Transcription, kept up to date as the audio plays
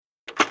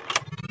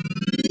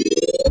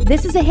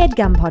This is a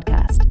HeadGum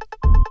podcast.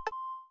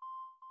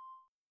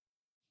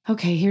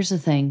 Okay, here's the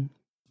thing.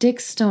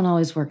 Dicks don't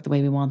always work the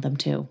way we want them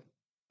to.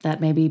 That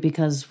may be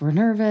because we're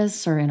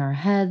nervous or in our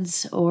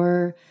heads,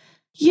 or,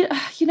 you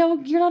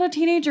know, you're not a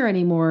teenager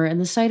anymore and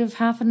the sight of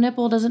half a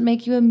nipple doesn't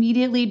make you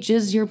immediately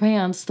jizz your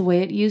pants the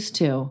way it used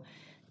to.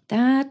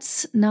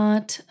 That's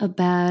not a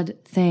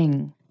bad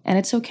thing, and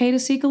it's okay to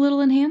seek a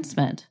little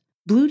enhancement.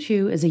 Blue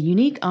Chew is a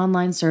unique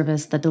online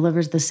service that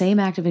delivers the same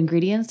active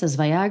ingredients as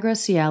Viagra,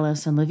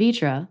 Cialis, and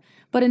Levitra,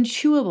 but in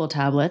chewable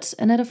tablets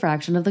and at a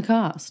fraction of the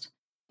cost.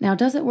 Now,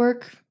 does it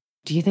work?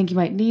 Do you think you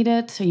might need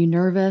it? Are you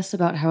nervous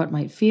about how it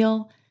might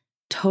feel?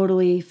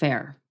 Totally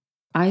fair.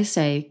 I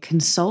say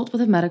consult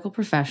with a medical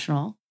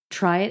professional,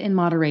 try it in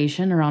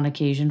moderation or on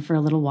occasion for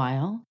a little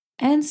while,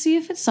 and see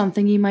if it's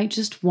something you might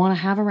just want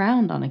to have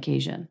around on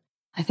occasion.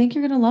 I think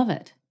you're going to love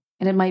it.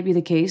 And it might be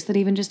the case that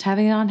even just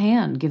having it on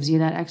hand gives you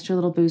that extra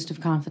little boost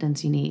of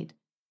confidence you need.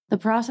 The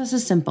process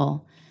is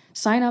simple.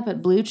 Sign up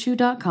at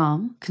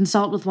bluechew.com,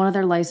 consult with one of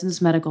their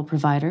licensed medical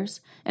providers,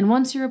 and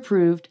once you're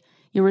approved,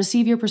 you'll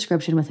receive your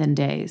prescription within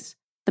days.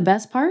 The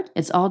best part?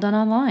 It's all done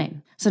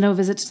online. So no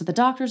visits to the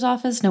doctor's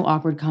office, no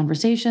awkward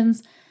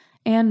conversations,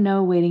 and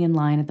no waiting in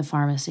line at the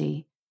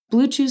pharmacy.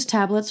 Blue Chew's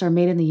tablets are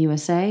made in the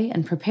USA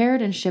and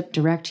prepared and shipped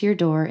direct to your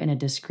door in a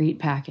discreet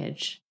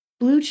package.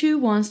 Blue Chew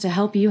wants to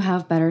help you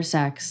have better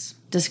sex.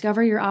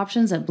 Discover your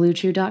options at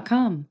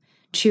bluechew.com.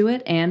 Chew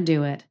it and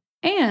do it.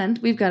 And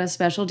we've got a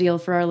special deal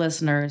for our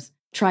listeners.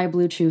 Try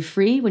Blue Chew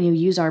free when you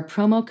use our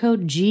promo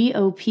code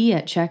GOP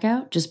at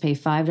checkout. Just pay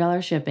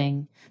 $5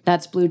 shipping.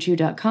 That's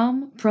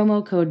bluechew.com,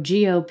 promo code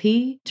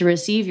GOP to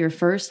receive your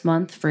first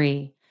month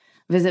free.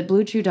 Visit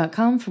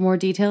bluechew.com for more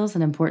details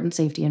and important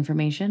safety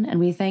information,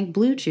 and we thank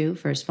Blue Chew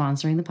for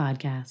sponsoring the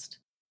podcast.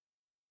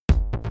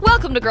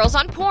 Welcome to Girls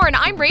on Porn.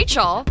 I'm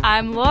Rachel.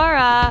 I'm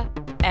Laura,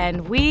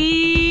 and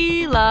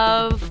we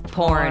love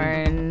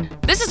porn.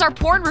 This is our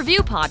porn review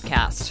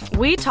podcast.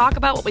 We talk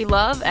about what we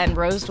love and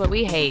roast what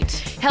we hate,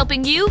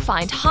 helping you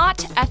find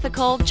hot,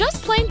 ethical,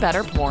 just plain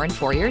better porn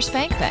for your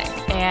spank bank.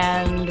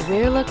 And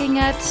we're looking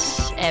at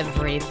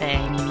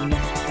everything.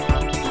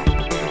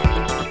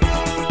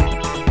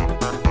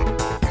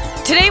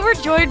 Today we're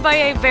joined by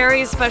a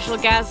very special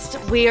guest.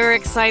 We are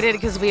excited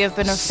because we have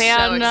been a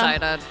fan. So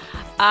excited.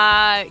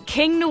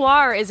 King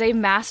Noire is a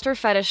master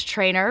fetish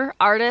trainer,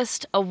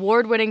 artist,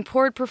 award-winning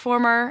porn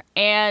performer,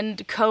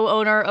 and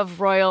co-owner of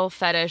Royal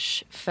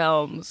Fetish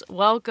Films.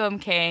 Welcome,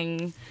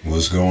 King.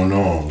 What's going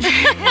on?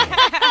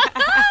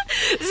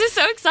 This is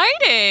so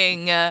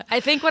exciting. I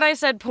think when I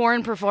said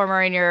porn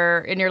performer in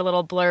your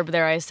little blurb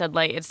there, I said,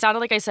 like, it sounded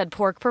like I said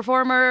pork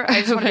performer.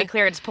 I just want to be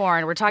clear, it's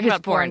porn. We're talking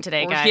about porn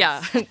today, guys.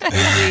 Yeah. We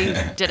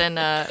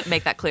didn't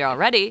make that clear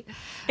already.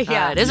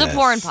 Yeah. It is a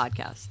porn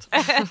podcast.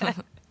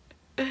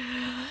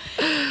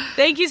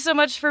 Thank you so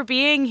much for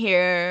being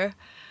here.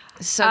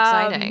 So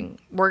exciting.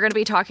 We're going to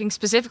be talking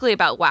specifically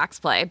about wax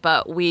play,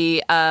 but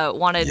we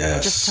wanted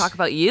just to talk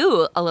about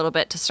you a little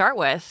bit to start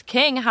with.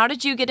 King, how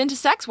did you get into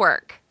sex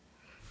work?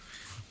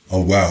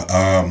 Oh, wow.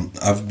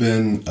 I've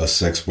been a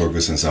sex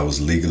worker since I was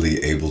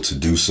legally able to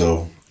do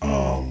so.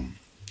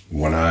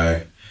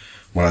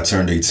 When I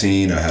turned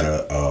 18, I had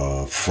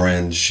a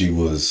friend. She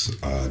was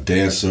a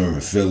dancer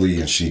in Philly,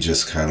 and she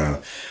just kind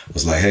of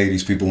was like, hey,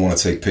 these people want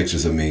to take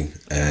pictures of me,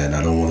 and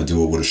I don't want to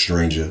do it with a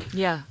stranger.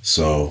 Yeah.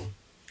 So,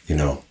 you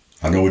know,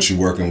 I know what you're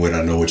working with.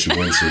 I know what you're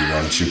into.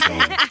 Why don't you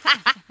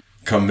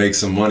come make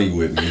some money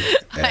with me?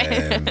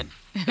 And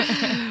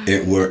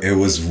it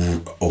was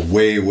a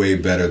way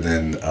better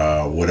than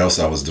what else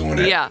I was doing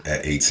at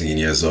 18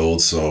 years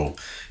old. So,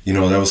 you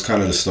know, that was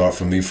kind of the start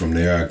for me. From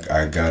there,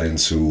 I got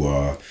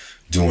into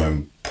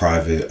doing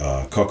private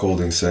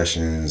cuckolding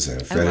sessions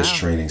and fetish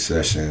training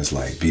sessions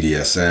like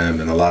BDSM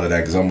and a lot of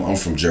that, because I'm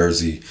from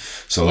Jersey,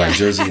 so like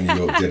Jersey and New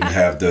York didn't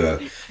have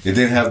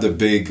the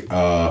big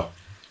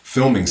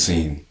filming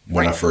scene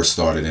when I first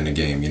started in the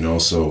game, you know,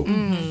 so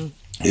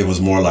it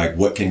was more like,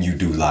 what can you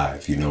do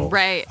live, you know?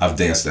 Right. I've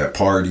danced at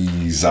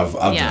parties, I've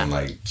done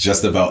like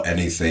just about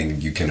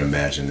anything you can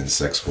imagine in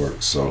sex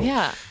work. So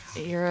yeah,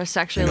 you're a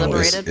sexually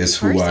liberated it's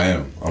person. Who I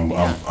am.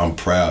 I'm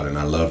proud and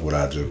I love what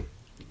I do.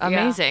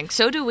 Amazing. Yeah.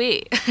 So do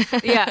we.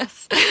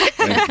 Yes.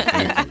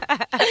 Thank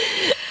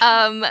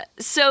you.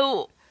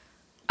 So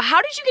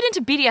how did you get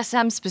into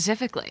BDSM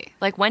specifically?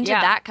 Like, when did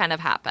that kind of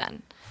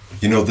happen?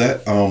 You know,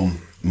 that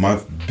my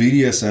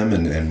BDSM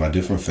and my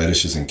different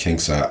fetishes and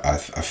kinks, I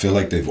feel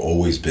like they've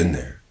always been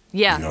there.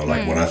 Yeah. You know,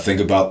 like when I think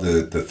about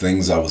the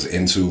things I was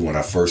into when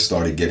I first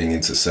started getting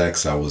into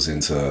sex, I was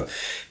into,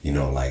 you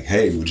know, like,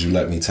 hey, would you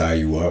let me tie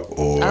you up?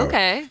 Or,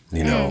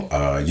 you know,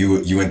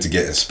 you into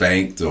getting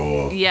spanked,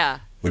 or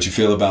what you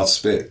feel about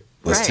spit?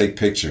 Let's take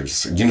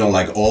pictures. You know,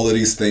 like all of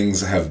these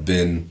things have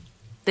been...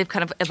 They've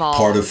kind of evolved.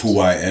 Part of who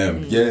I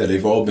am. Yeah,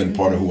 they've all been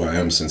part of who I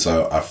am since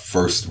I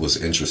first was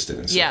interested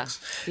in sex.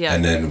 Yeah.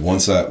 And then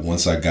once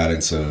I got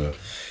into,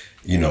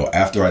 you know,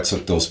 after I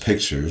took those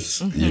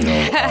pictures, you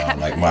know,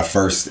 like my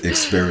first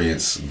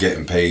experience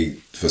getting paid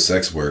for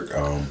sex work,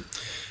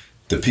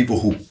 the people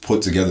who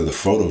put together the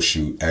photo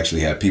shoot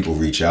actually had people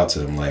reach out to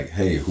them like,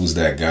 hey, who's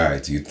that guy?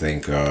 Do you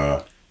think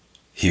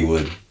he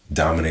would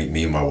dominate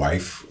me and my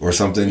wife or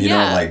something? You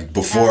know, like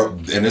before,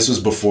 and this was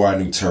before I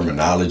knew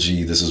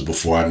terminology. This was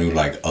before I knew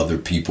like other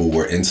people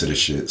were into the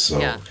shit. So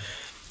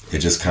it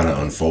just kind of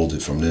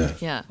unfolded from there.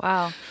 Yeah.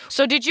 Wow.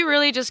 So did you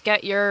really just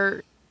get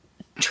your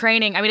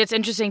training? I mean, it's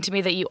interesting to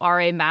me that you are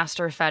a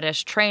master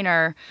fetish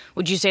trainer.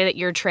 Would you say that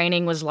your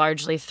training was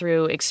largely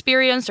through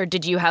experience, or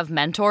did you have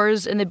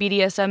mentors in the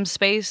BDSM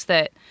space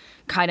that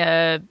kind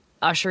of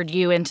ushered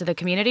you into the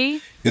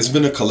community? It's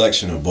been a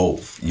collection of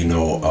both. You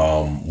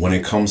know, when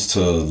it comes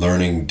to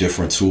learning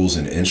different tools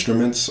and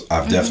instruments,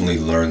 I've definitely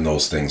learned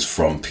those things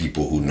from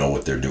people who know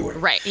what they're doing.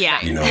 Right, yeah.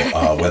 You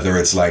know, whether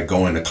it's like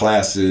going to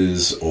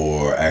classes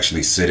or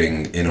actually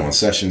sitting in on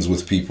sessions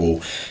with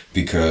people,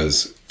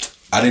 because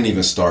I didn't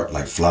even start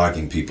like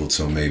flogging people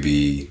till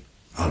maybe,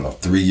 I don't know,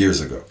 3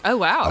 years ago. Oh,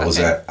 wow. I was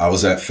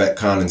at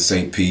FetCon in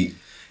St. Pete,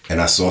 and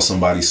I saw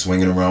somebody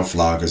swinging around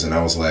floggers, and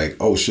I was like,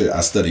 oh shit,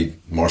 I studied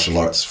martial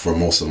arts for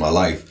most of my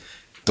life.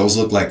 Those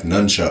look like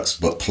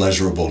nunchucks, but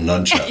pleasurable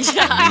nunchucks.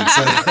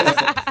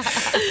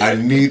 I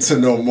need to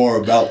know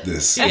more about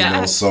this, you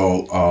know?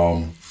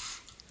 So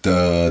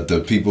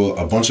the people,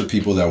 a bunch of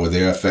people that were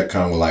there at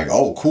FetCon were like,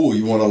 oh, cool,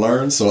 you want to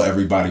learn? So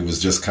everybody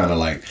was just kind of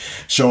like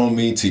showing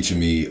me, teaching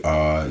me,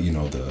 you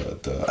know,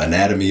 the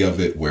anatomy of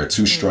it, where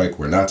to strike,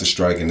 where not to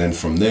strike. And then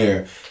from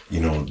there, you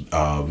know,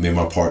 me and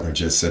my partner,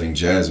 Jet Setting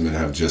Jasmine,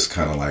 have just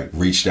kind of like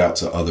reached out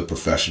to other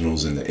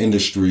professionals in the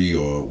industry,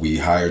 or we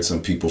hired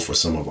some people for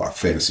some of our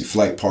fantasy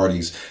flight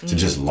parties to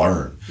just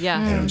learn. Yeah.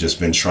 And I've just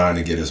been trying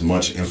to get as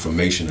much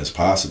information as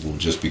possible,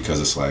 just because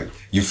it's like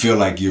you feel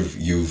like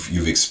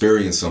you've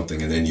experienced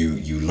something, and then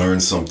you learn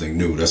something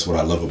new. That's what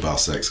I love about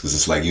sex, because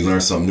it's like you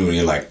learn something new and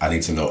you're like, I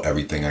need to know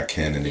everything I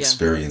can and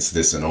experience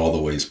this in all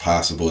the ways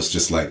possible. It's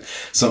just like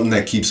something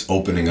that keeps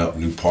opening up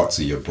new parts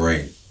of your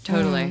brain.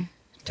 Totally.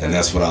 And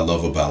that's what I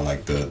love about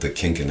like the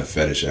kink and the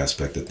fetish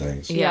aspect of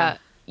things. Yeah.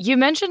 You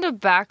mentioned a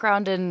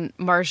background in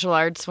martial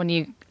arts when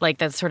you, like,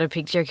 that sort of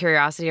piqued your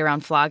curiosity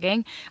around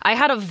flogging. I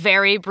had a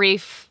very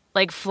brief,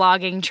 like,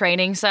 flogging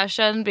training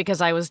session because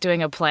I was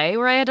doing a play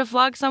where I had to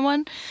flog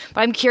someone.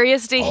 But I'm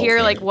curious to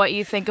hear, like, what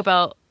you think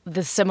about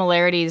the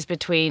similarities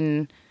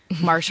between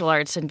martial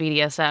arts and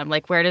BDSM.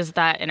 Like, where does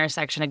that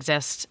intersection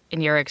exist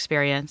in your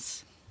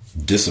experience?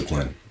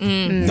 Discipline.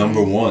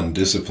 Number one,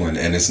 discipline.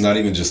 And it's not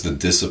even just the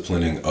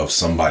disciplining of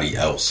somebody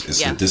else.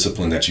 It's the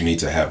discipline that you need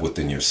to have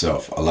within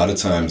yourself. A lot of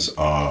times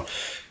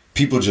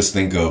people just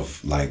think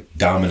of like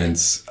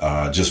dominance,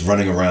 just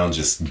running around,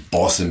 just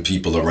bossing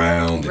people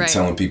around and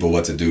telling people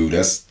what to do.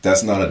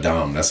 That's not a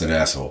dom. That's an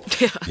asshole.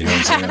 You know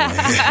what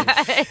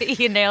I'm saying?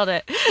 You nailed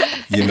it.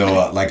 You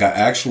know, like an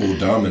actual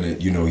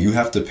dominant, you know, you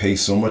have to pay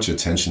so much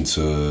attention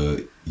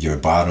to your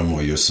bottom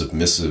or your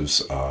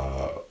submissives,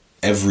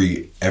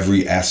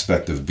 every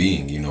aspect of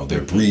being, you know, their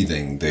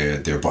breathing,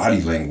 their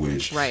body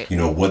language, you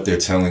know, what they're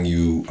telling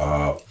you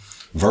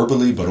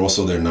verbally, but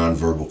also their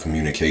nonverbal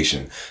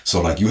communication.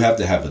 So like you have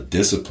to have a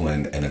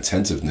discipline and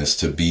attentiveness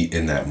to be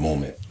in that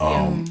moment.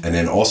 And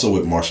then also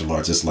with martial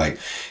arts, it's like,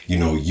 you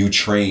know, you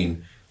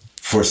train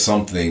for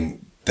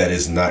something that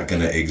is not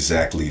going to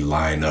exactly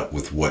line up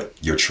with what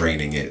your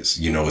training is.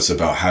 You know, it's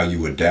about how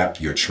you adapt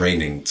your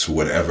training to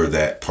whatever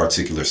that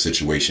particular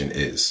situation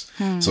is.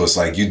 So it's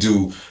like you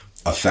do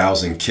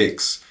 1,000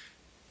 kicks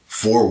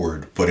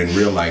forward, but in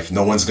real life,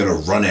 no one's gonna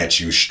run at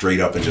you straight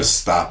up and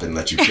just stop and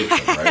let you kick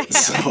them, right?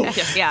 So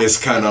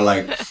it's kind of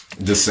like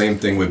the same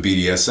thing with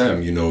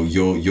BDSM. You know,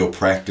 you'll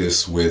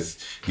practice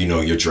with, you know,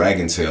 your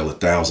dragon tail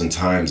 1,000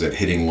 times at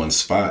hitting one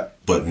spot,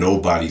 but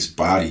nobody's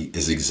body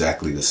is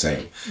exactly the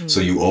same.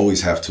 So you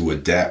always have to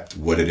adapt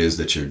what it is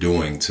that you're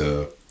doing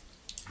to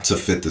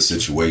fit the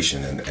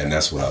situation, and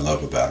that's what I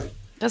love about it.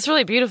 That's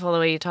really beautiful the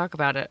way you talk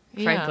about it,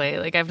 frankly.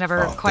 Like, I've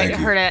never quite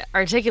heard it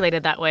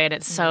articulated that way, and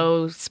it's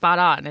so spot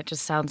on. It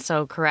just sounds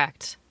so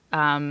correct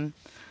and,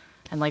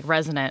 like,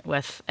 resonant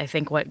with, I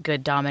think, what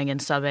good doming and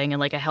subbing and,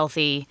 like, a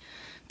healthy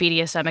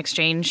BDSM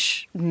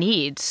exchange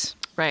needs.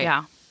 Right.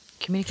 Yeah.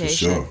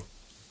 Communication. For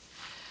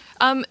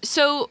sure.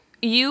 So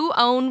you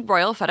own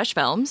Royal Fetish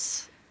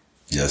Films.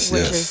 Yes,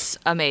 which is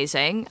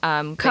amazing.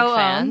 Big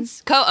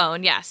fans.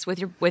 Co-own, yes,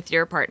 with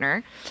your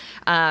partner.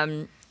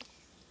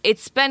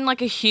 It's been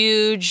like a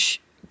huge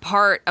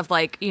part of,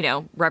 like, you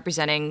know,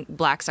 representing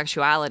Black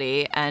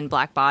sexuality and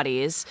Black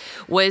bodies.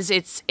 Was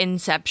its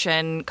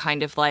inception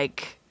kind of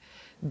like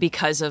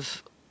because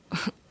of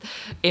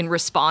in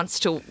response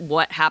to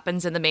what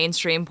happens in the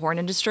mainstream porn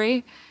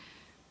industry?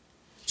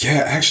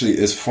 Yeah, actually,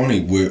 it's funny.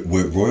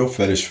 With Royal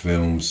Fetish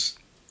Films,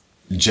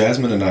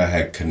 Jasmine and I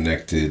had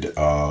connected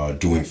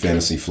doing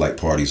fantasy flight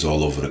parties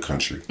all over the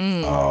country.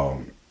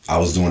 I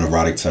was doing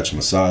erotic touch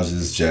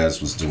massages.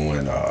 Jazz was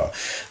doing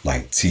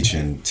like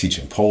teaching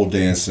pole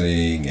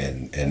dancing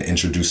and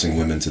introducing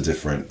women to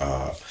different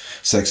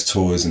sex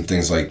toys and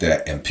things like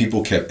that. And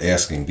people kept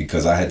asking,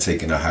 because I had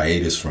taken a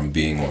hiatus from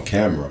being on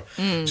camera,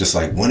 just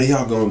like, when are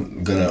y'all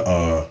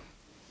gonna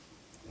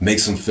make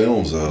some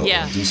films or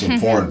do some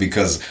porn,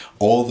 because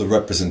all the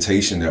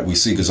representation that we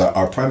see, because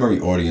our primary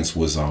audience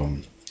was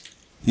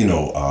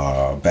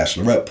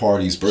bachelorette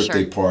parties,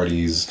 birthday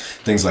parties,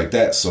 things like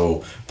that.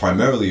 So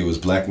primarily it was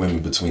black women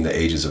between the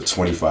ages of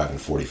 25 and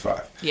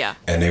 45. Yeah.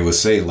 And they would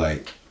say,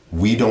 like,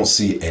 we don't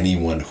see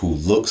anyone who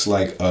looks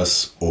like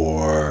us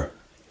or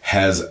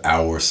has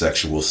our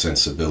sexual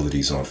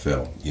sensibilities on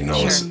film. You know,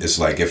 it's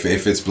like if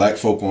it's black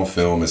folk on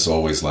film, it's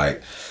always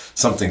like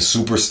something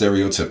super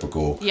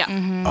stereotypical. Yeah.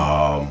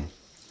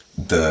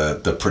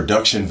 The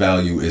production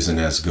value isn't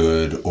as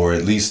good, or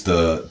at least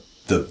the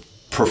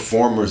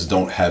performers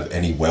don't have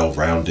any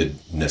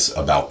well-roundedness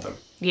about them.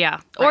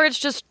 Yeah. Or it's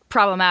just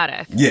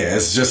problematic. Yeah,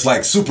 it's just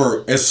like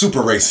super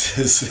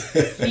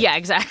racist. Yeah,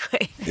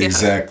 exactly.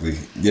 Exactly.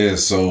 Yeah,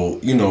 so,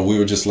 we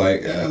were just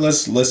like,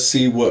 let's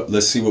see what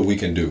we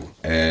can do.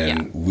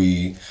 And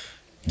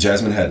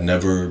Jasmine had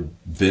never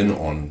been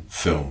on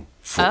film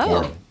for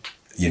porn.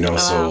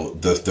 So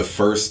the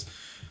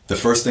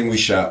first thing we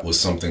shot was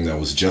something that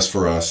was just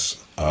for us.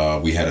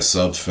 We had a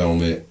sub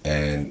film it,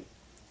 and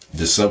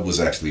the sub was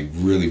actually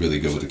really, really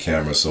good with the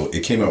camera, so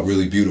it came out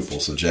really beautiful.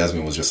 So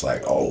Jasmine was just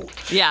like, "Oh,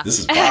 this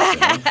is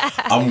popping.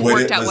 I'm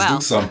with it. Let's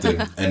do something."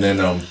 And then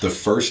the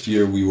first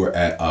year we were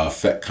at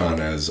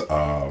FetCon as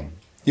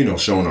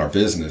showing our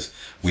business,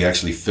 we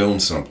actually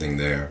filmed something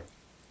there.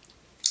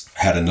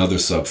 Had another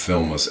sub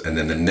film us, and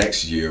then the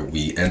next year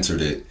we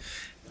entered it,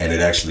 and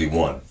it actually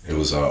won. It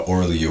was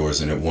Orally Yours,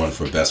 and it won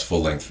for best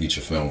full length feature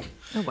film.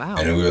 Oh, wow.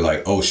 And then we were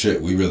like, oh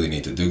shit, we really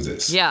need to do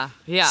this. Yeah.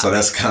 So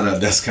that's kind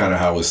of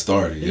how it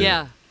started.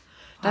 Yeah.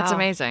 That's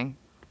amazing.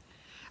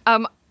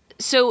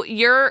 So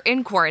you're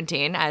in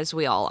quarantine, as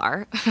we all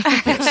are.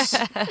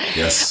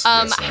 Yes.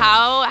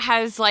 How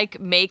has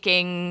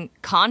making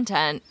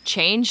content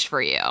changed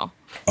for you?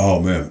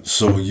 Oh man.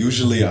 So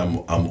usually I'm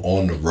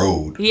on the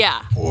road.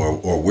 Yeah.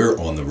 Or we're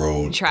on the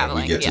road.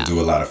 Traveling. And we get to do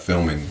a lot of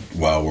filming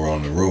while we're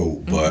on the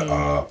road. But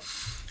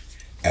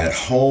at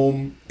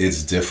home,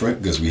 it's different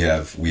because we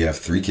have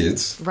 3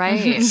 kids.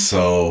 Right.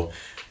 So,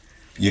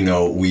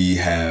 we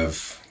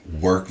have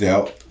worked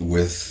out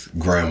with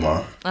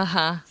grandma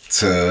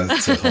to have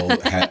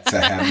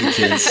the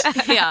kids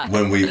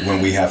when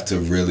we have to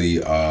really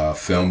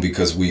film,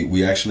 because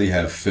we actually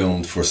have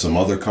filmed for some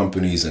other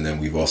companies, and then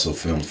we've also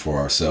filmed for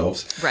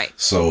ourselves. Right.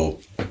 So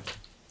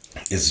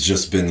it's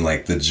just been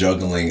like the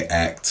juggling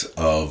act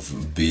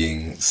of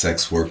being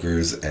sex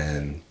workers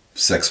and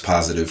sex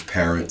positive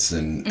parents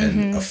and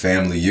a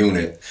family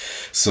unit.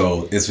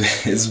 So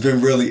it's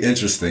been really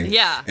interesting.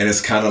 Yeah. And it's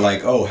kind of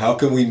like, oh, how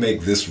can we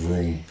make this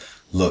room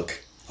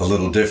look a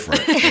little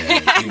different?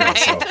 And,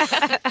 so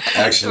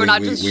actually we're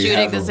not just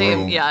shooting the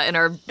same room, in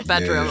our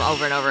bedroom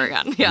over and over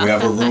again. Yeah. We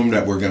have a room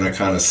that we're gonna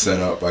kind of set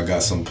up. I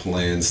got some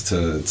plans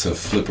to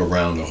flip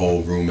around the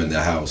whole room in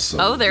the house.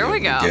 So there we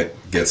go.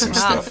 Get some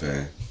stuff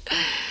in.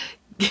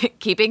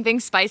 Keeping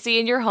things spicy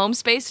in your home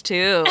space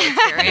too.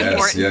 It's very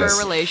important for a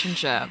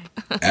relationship.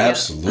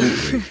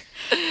 Absolutely.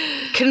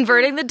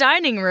 Converting the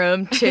dining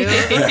room to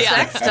a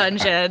sex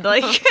dungeon.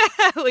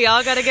 We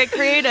all got to get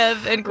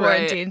creative in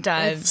quarantine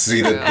time.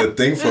 See, the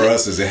thing for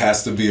us is it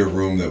has to be a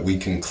room that we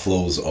can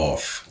close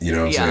off. You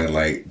know what I'm saying?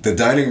 Like, the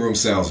dining room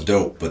sounds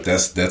dope, but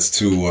that's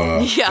too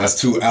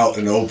out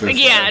and open. For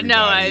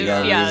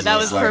that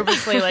was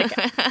purposely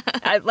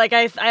I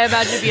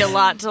imagine it'd be a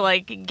lot to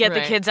get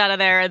the kids out of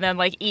there and then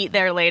eat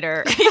there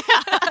later.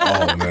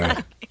 Oh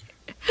man.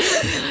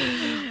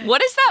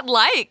 What is that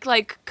like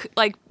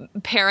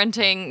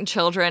parenting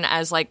children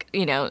as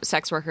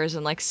sex workers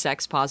and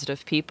sex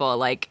positive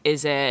people?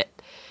 Is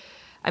it?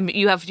 I mean,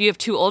 you have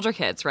 2 older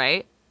kids,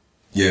 right?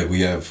 Yeah,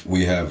 we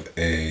have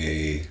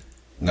a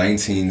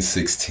 19,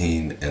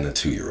 16, and a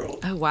 2-year-old.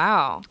 Oh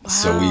wow!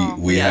 So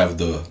we have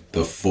the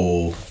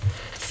full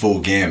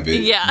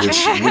gambit. Yeah.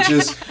 Which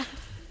is,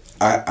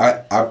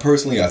 I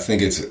personally, I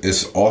think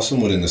it's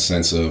awesome within the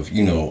sense of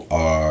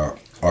our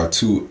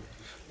 2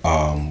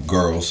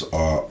 girls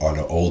are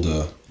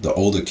the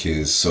older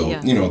kids, so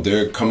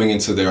they're coming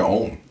into their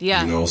own.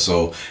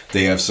 So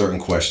they have certain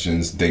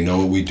questions. They know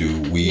what we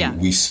do.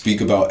 We speak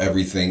about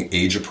everything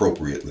age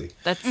appropriately.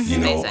 That's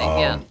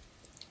amazing.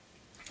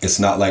 It's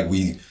not like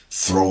we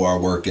throw our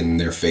work in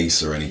their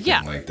face or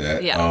anything like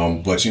that.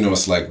 But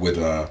it's like with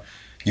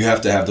you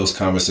have to have those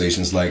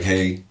conversations like,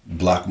 hey,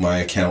 block my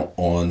account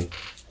on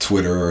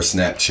Twitter or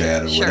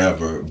Snapchat or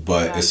whatever.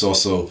 But it's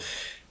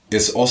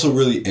also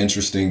really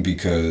interesting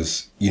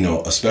because,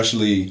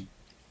 especially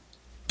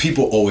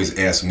people always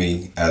ask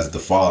me as the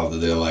father,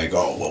 they're like,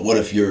 oh, well, what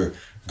if your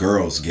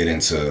girls get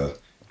into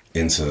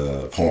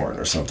porn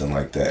or something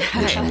like that?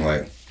 Which I'm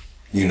like,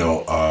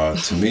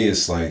 to me,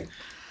 it's like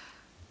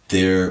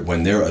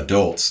when they're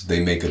adults,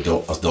 they make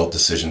adult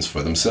decisions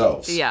for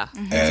themselves. Yeah,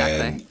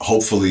 and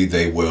hopefully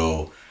they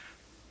will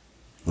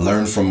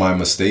learn from my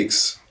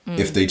mistakes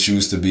if they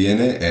choose to be in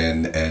it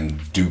and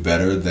do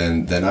better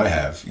than I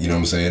have, you know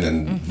what I'm saying?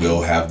 And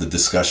we'll have the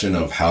discussion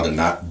of how to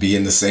not be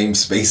in the same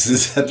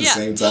spaces at the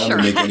same time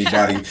and make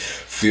anybody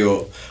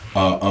feel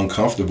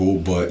uncomfortable,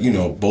 but you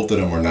know, both of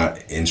them are not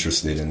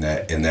interested in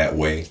that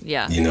way.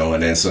 Yeah. You know,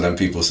 and then so then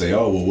people say,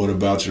 "Oh, well, what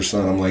about your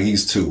son?" I'm like,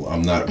 "He's 2.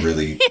 I'm not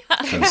really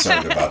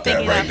concerned about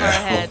that right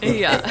now."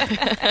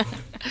 Yeah.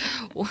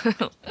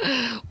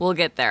 We'll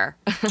get there.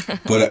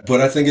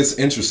 But I think it's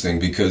interesting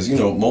because, you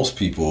know, most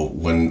people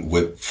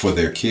for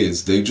their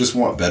kids, they just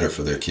want better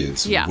for their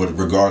kids,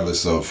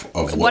 regardless of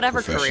what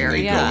whatever profession career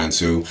they go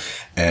into.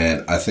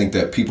 And I think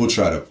that people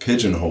try to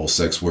pigeonhole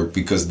sex work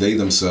because they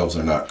themselves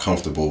are not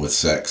comfortable with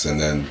sex, and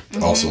then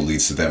also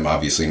leads to them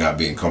obviously not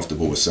being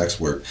comfortable with sex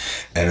work.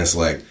 And it's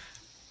like,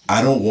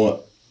 I don't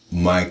want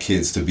my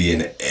kids to be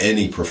in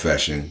any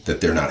profession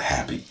that they're not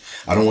happy.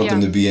 I don't want them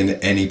to be in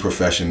any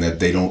profession that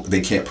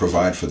they can't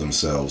provide for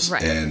themselves,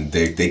 and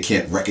they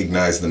can't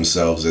recognize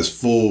themselves as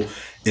full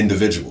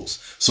individuals.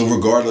 So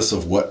regardless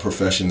of what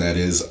profession that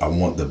is, I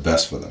want the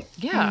best for them.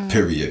 Yeah.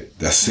 Period.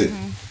 That's it.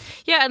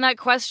 Yeah, and that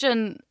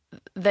question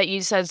that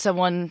you said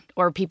someone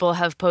or people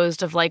have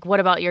posed of like, what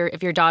about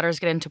if your daughters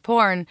get into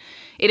porn?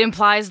 It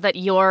implies that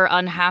you're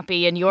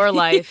unhappy in your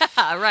life.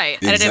 Yeah, right.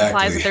 And it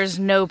implies that there's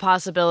no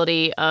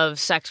possibility of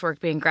sex work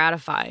being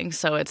gratifying.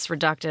 So it's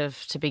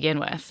reductive to begin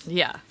with.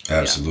 Yeah.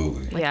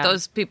 Absolutely. Like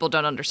those people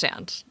don't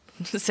understand.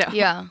 So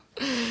yeah.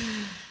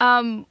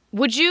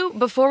 Would you,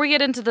 before we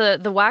get into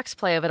the wax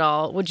play of it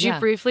all, would you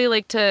briefly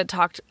like to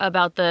talk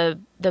about the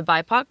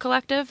BIPOC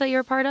collective that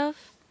you're a part of?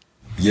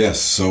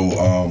 Yes.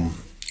 So,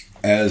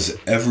 as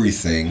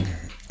everything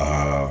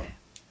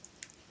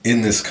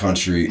in this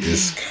country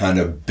is kind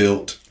of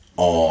built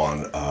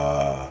on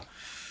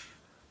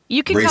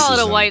you can racism. Call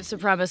it a white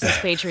supremacist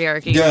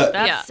patriarchy.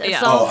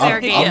 It's all fair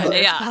game in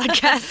this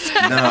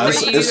podcast. Nah,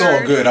 it's all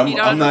good.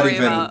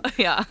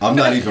 I'm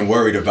not even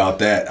worried about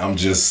that. I'm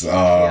just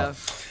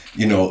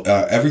you know,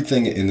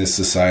 everything in this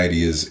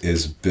society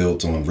is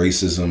built on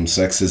racism,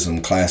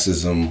 sexism,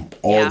 classism,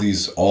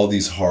 all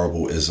these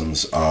horrible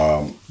isms.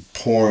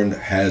 Porn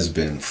has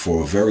been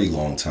for a very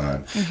long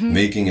time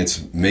making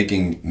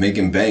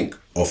bank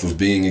off of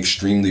being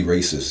extremely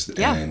racist,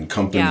 and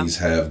companies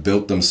have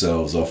built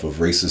themselves off of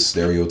racist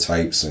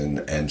stereotypes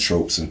and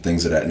tropes and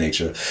things of that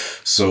nature.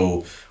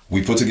 So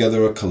we put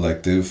together a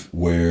collective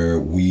where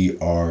we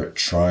are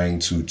trying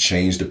to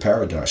change the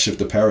paradigm, shift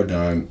the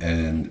paradigm,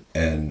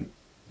 and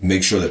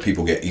make sure that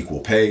people get equal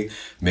pay,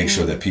 make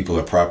sure that people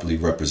are properly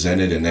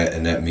represented, and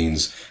that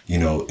means, you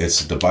know,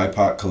 it's the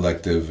BIPOC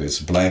collective, it's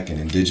Black and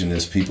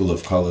Indigenous People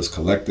of Colors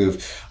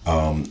collective,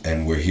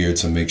 and we're here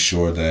to make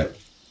sure that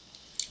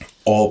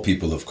all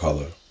people of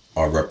color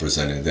are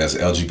represented. That's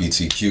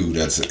LGBTQ,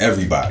 that's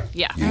everybody.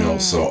 Yeah. You know,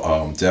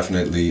 so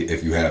definitely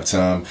if you have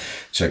time,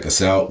 check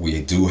us out.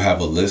 We do have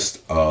a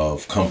list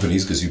of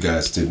companies, because you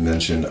guys did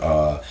mention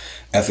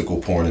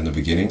ethical porn in the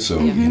beginning. So,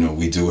 you know,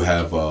 we do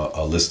have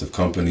a list of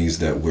companies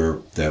that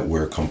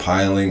we're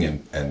compiling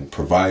and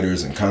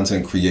providers and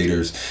content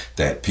creators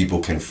that people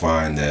can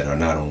find that are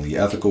not only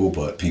ethical,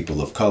 but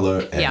people of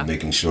color, and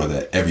making sure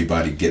that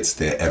everybody gets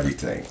their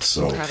everything.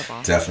 So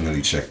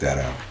definitely check that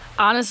out.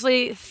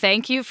 Honestly,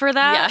 thank you for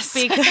that,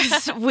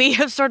 because we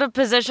have sort of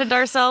positioned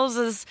ourselves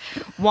as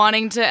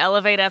wanting to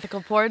elevate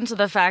ethical porn, so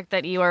the fact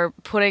that you are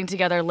putting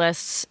together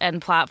lists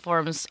and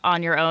platforms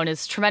on your own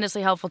is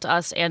tremendously helpful to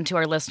us and to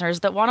our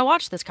listeners that want to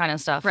watch this kind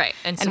of stuff. Right,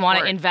 and want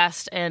to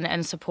invest in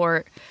and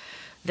support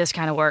this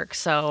kind of work.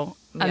 So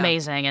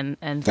amazing.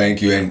 And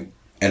thank you.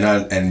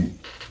 And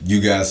you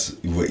guys,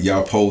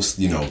 y'all post,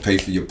 you know, pay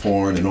for your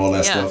porn and all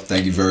that stuff.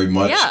 Thank you very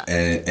much. Yeah.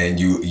 And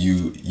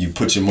you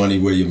put your money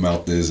where your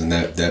mouth is, and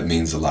that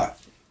means a lot.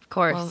 Of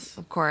course. Well,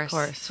 of course.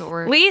 So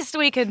least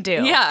we can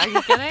do. Yeah, are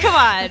you kidding? Come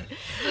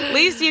on.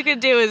 Least you can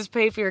do is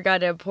pay for your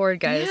goddamn porn,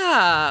 guys.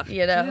 Yeah.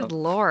 You know? Good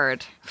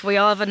Lord. If we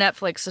all have a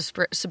Netflix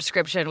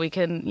subscription, we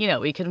can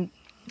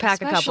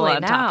pack a couple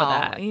on top of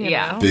that. You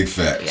know? Big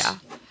facts. Yeah.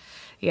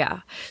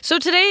 Yeah. So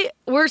today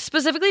we're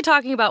specifically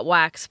talking about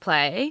wax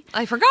play.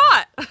 I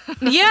forgot.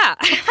 Yeah.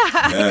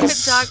 Yes. We could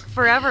talk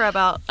forever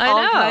about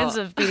all kinds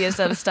of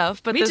BDSM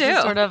stuff, but this is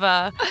sort of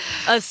a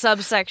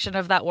subsection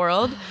of that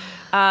world.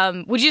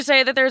 Would you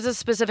say that there's a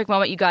specific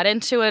moment you got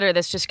into it, or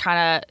this just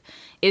kind of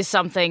is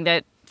something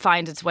that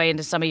finds its way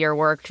into some of your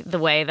work the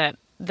way that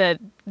the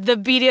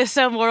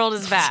BDSM world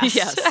is vast?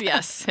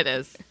 Yes, it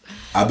is.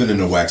 I've been in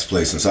the wax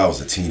play since I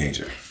was a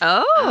teenager.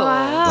 Oh,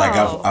 wow. Like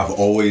I've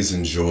always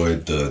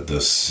enjoyed the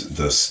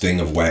sting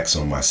of wax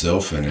on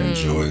myself, and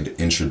enjoyed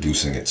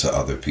introducing it to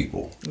other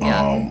people.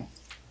 Yeah.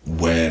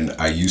 When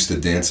I used to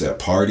dance at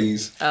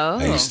parties,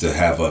 I used to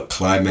have a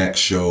climax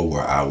show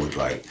where I would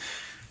like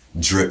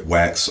drip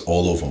wax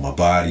all over my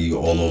body,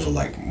 all over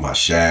like my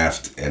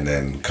shaft, and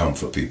then come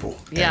for people.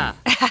 Yeah.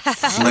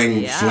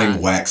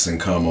 Fling wax and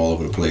come all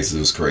over the place. It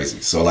was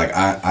crazy. So like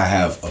I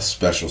have a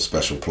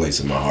special place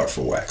in my heart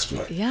for wax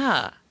play.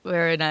 Yeah.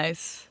 Very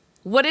nice.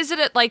 What is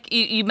it like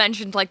you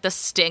mentioned like the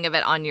sting of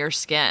it on your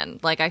skin?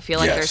 Like I feel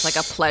like there's like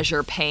a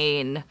pleasure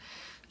pain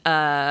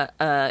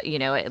you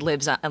know, it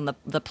lives on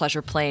the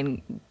pleasure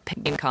pain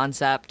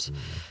concept.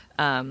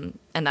 And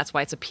that's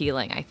why it's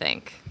appealing, I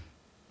think.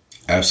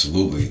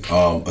 Absolutely.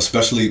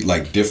 Especially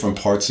like different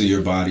parts of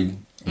your body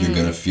You're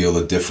going to feel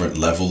a different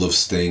level of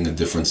sting, a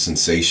different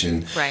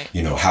sensation. Right.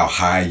 You know, how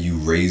high you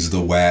raise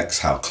the wax,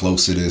 how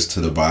close it is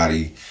to the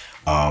body.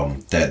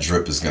 That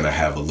drip is going to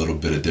have a little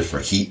bit of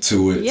different heat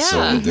to it. Yeah.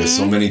 So there's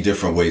so many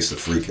different ways to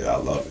freak it. I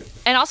love it.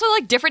 And also,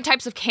 like, different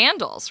types of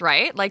candles,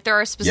 right? Like, there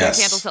are specific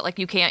candles that, like,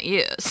 you can't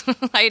use.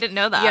 I didn't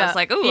know that. I was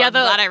like, ooh, I'm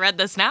glad I read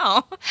this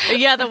now.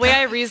 Yeah, the way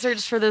I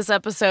researched for this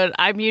episode,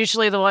 I'm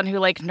usually the one who,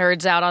 like,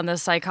 nerds out on the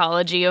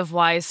psychology of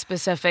why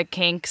specific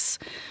kinks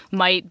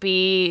might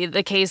be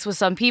the case with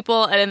some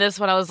people. And in this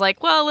one, I was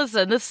like, well,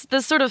 listen, this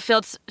sort of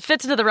fits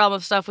into the realm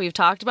of stuff we've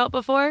talked about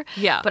before.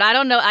 Yeah. But I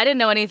didn't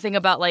know anything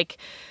about, like,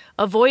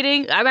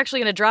 avoiding. I'm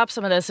actually going to drop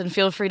some of this and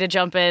feel free to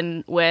jump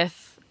in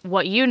with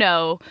what you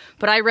know,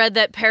 but I read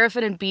that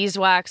paraffin and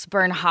beeswax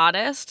burn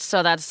hottest,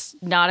 so that's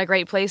not a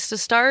great place to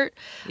start.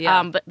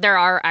 Yeah. But there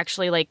are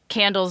actually, like,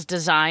 candles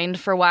designed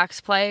for wax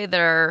play that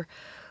are,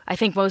 I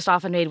think, most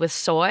often made with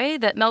soy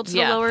that melts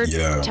at a lower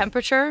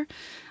temperature.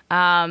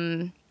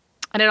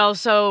 And it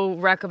also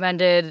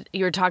recommended,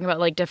 you were talking about,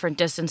 like, different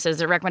distances.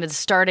 It recommended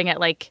starting at,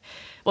 like,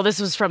 well, this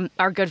was from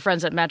our good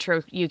friends at Metro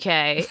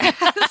UK.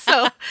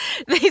 So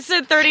they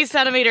said 30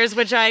 centimeters,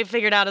 which I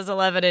figured out is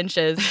 11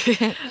 inches.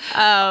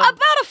 About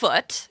a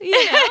foot, you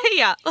know?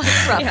 Yeah.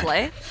 Roughly.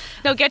 Yeah.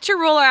 No, get your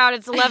ruler out.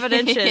 It's 11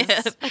 inches.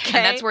 Okay.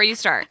 And that's where you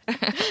start.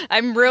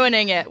 I'm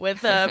ruining it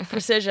with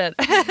precision.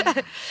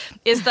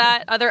 Is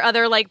that, are there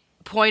other, like,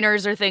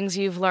 pointers or things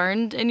you've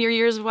learned in your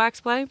years of wax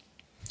play?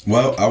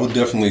 Well, I would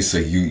definitely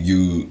say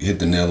you hit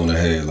the nail on the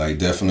head. Like,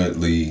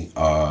 definitely,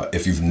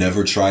 if you've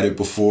never tried it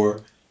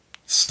before,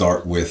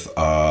 start with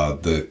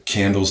the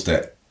candles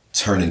that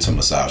turn into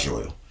massage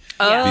oil.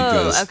 Oh,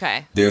 because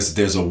okay.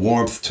 There's a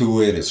warmth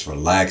to it. It's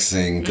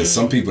relaxing. Because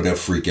some people, they'll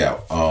freak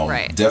out.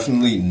 Right.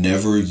 Definitely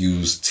never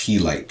use tea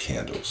light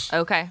candles.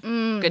 Okay.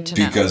 Good to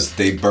know. Because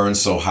they burn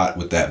so hot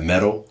with that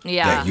metal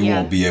that you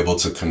won't be able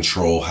to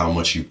control how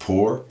much you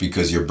pour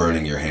because you're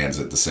burning your hands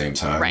at the same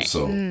time. Right.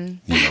 So,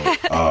 you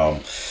know,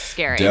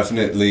 scary.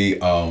 Definitely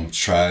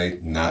try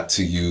not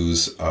to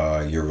use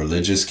your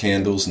religious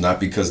candles, not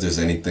because there's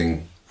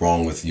anything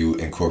wrong with you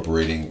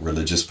incorporating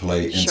religious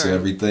play into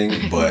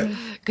everything, but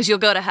because you'll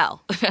go to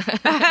hell.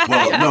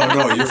 well,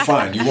 no, you're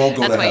fine. You won't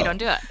go to hell. That's why you don't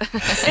do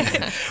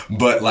it.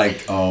 But,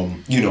 like,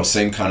 you know,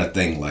 same kind of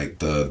thing. Like,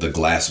 the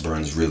glass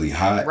burns really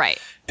hot. Right.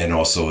 And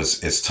also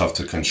it's tough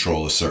to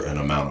control a certain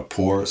amount of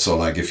pour. So,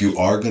 like, if you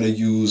are going to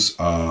use,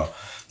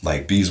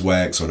 like,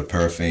 beeswax or the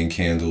paraffin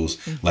candles,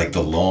 like,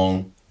 the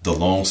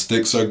long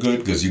sticks are good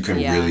because you can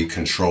really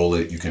control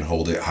it. You can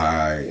hold it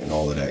high and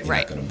all of that. You're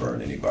not going to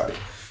burn anybody.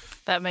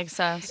 That makes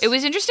sense. It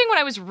was interesting when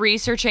I was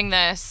researching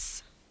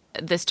this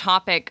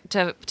topic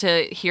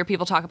to hear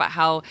people talk about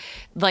how,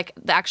 like,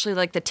 actually,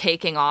 like, the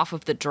taking off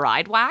of the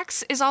dried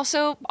wax is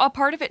also a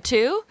part of it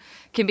too.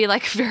 Can be,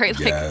 like, very,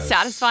 like,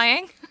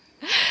 satisfying.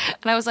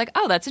 And I was like,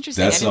 oh, that's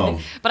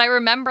interesting. But I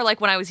remember, like,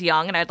 when I was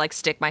young and I'd, like,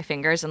 stick my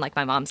fingers in, like,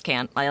 my mom's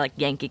like,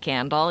 Yankee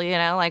Candle, you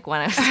know, like,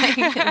 when I was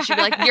like, she'd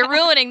be like, you're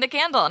ruining the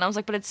candle. And I was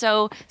like, but it's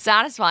so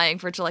satisfying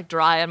for it to, like,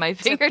 dry on my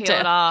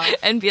fingertip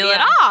and peel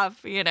it off,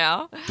 you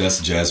know?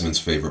 That's Jasmine's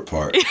favorite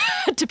part.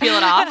 To peel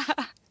it off?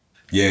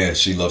 Yeah,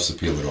 she loves to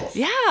peel it off.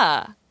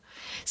 Yeah.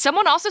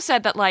 Someone also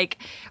said that, like,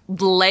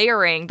 the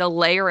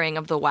layering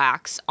of the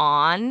wax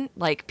on,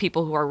 like,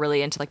 people who are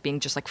really into, like,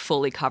 being just, like,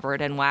 fully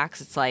covered in wax,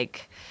 it's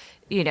like,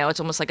 you know, it's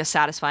almost like a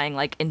satisfying,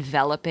 like,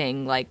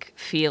 enveloping, like,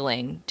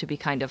 feeling to be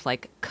kind of,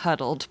 like,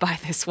 cuddled by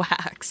this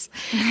wax.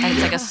 And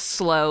it's like a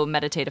slow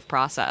meditative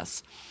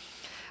process.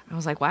 I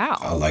was like, wow.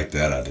 I like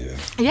that idea.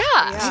 Yeah,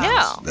 I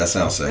know. That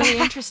sounds safe. Really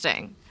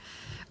interesting.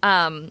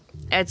 I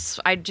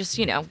just,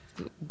 you know,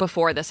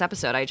 before this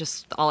episode,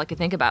 all I could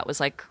think about was,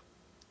 like,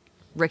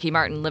 Ricky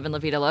Martin, Livin' La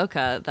Vida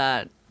Loca,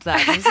 that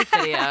music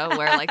video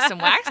where, like, some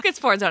wax gets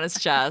poured on his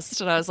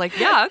chest. And I was like,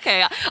 yeah,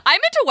 okay. I'm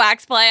into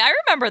wax play. I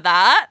remember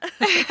that.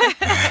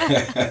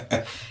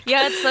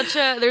 Yeah, it's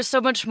there's so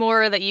much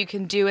more that you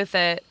can do with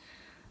it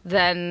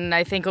than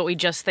I think what we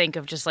just think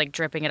of, just, like,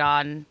 dripping it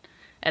on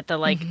at the,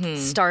 like,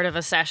 start of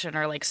a session,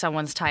 or, like,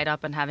 someone's tied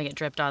up and having it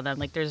dripped on them.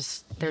 Like,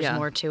 there's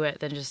more to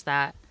it than just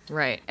that.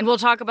 Right. And we'll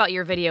talk about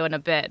your video in a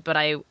bit, but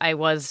I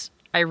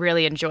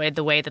really enjoyed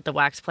the way that the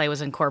wax play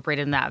was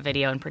incorporated in that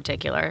video in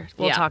particular.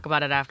 We'll talk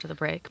about it after the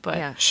break,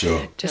 but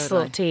sure. Just a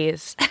little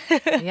tease.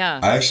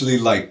 Yeah. I actually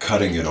like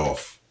cutting it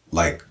off,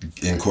 like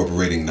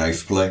incorporating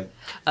knife play.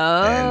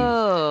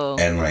 Oh.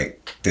 And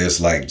like,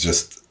 there's like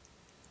just,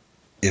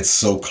 it's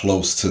so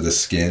close to the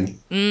skin,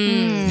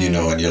 you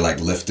know, and you're like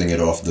lifting it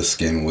off the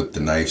skin with the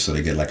knife so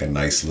they get like a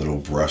nice little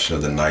brush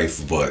of the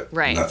knife, but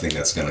nothing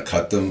that's going to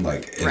cut them.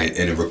 Like, and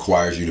it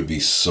requires you to be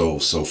so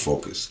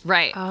focused.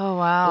 Right. Oh,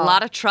 wow. A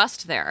lot of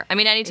trust there. I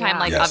mean, anytime,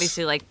 like,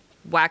 obviously, like,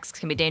 wax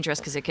can be dangerous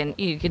because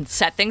you can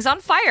set things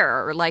on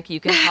fire, or, like, you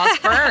can cause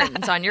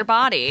burns on your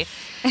body.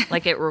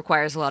 Like, it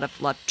requires a lot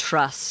of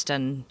trust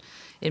and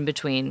in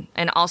between.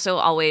 And also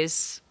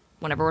always,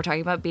 whenever we're talking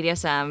about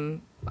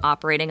BDSM,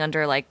 operating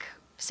under, like,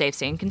 safe,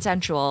 sane,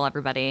 consensual,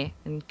 everybody,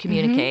 and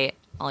communicate,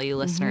 all you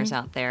listeners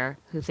out there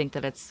who think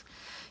that it's,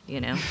 you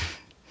know,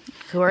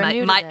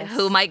 who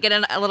might get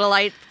a little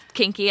light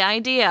kinky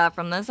idea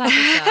from this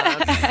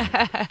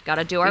episode.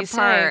 Gotta do our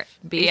part.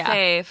 Be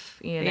safe,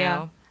 you know.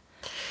 Yeah.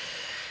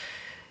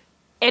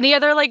 Any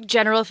other like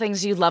general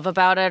things you love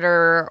about it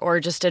or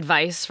just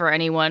advice for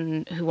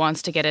anyone who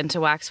wants to get into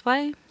wax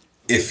play?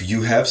 If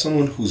you have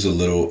someone who's a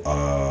little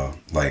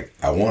like,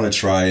 I want to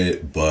try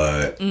it,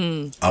 but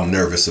I'm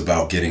nervous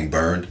about getting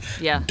burned,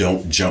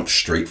 don't jump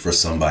straight for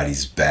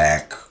somebody's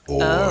back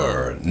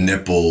or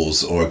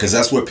nipples, or because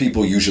that's what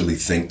people usually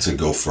think to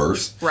go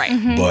first. Right.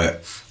 Mm-hmm.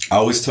 But I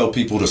always tell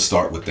people to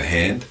start with the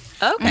hand.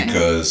 Okay.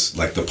 Because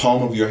like the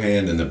palm of your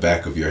hand and the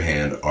back of your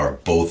hand are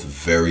both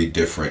very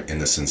different in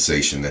the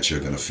sensation that you're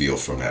going to feel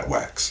from that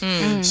wax.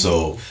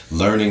 So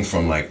learning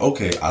from like,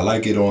 okay, I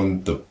like it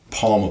on the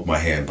palm of my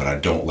hand, but I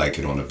don't like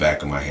it on the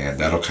back of my hand.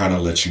 That'll kind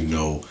of let you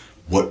know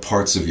what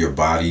parts of your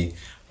body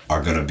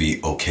are going to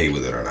be okay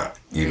with it or not,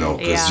 you know,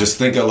 because just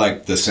think of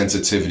like the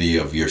sensitivity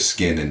of your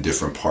skin in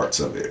different parts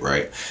of it.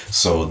 Right.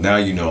 So now,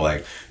 you know,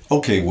 like,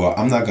 okay, well,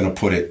 I'm not going to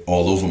put it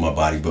all over my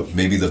body, but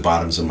maybe the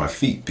bottoms of my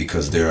feet,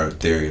 because they're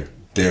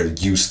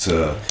used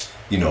to,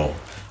 you know,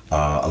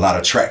 a lot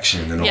of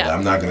traction and all that.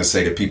 I'm not going to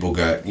say that people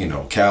got, you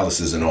know,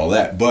 calluses and all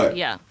that, but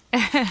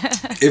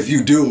if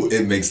you do,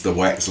 it makes the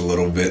wax a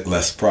little bit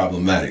less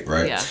problematic,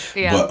 right?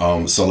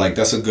 But so like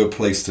that's a good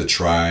place to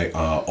try.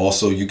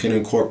 Also, you can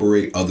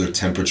incorporate other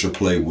temperature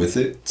play with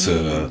it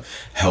to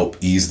help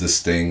ease the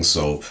sting.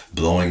 So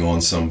blowing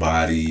on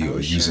somebody or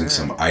using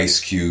some ice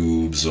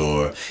cubes,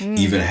 or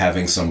even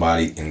having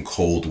somebody in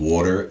cold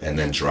water and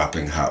then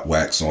dropping hot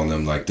wax on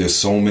them. Like there's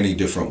so many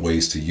different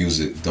ways to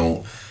use it.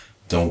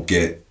 Don't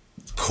get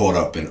caught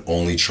up in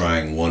only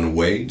trying one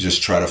way.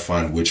 Just try to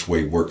find which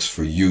way works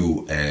for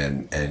you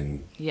and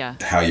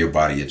how your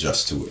body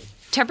adjusts to it.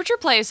 Temperature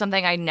play is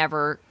something I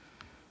never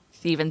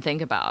even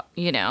think about,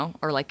 you know,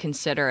 or like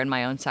consider in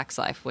my own sex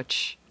life,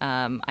 which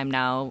I'm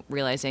now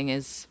realizing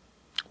is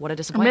what a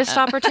disappointment. Missed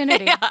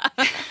opportunity.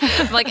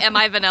 Like, am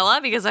I vanilla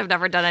because I've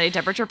never done any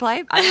temperature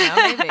play? I don't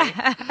know,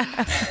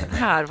 maybe.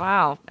 God,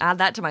 wow. Add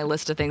that to my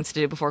list of things to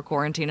do before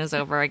quarantine is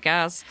over, I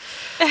guess.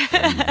 There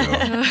you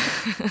go.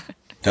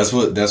 That's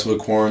what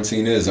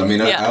quarantine is. I mean,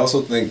 I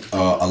also think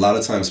a lot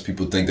of times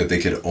people think that they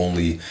could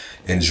only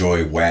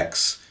enjoy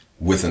wax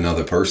with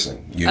another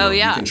person. You know,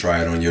 you can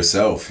try it on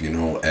yourself, you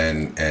know,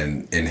 and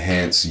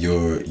enhance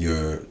your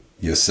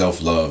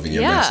self-love and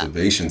your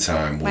masturbation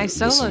time with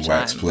some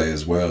wax play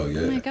as well. Yeah.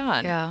 Oh my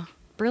God. Yeah.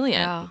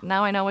 Brilliant. Yeah.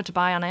 Now I know what to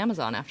buy on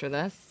Amazon after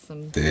this.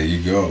 There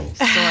you go.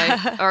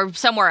 Or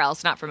somewhere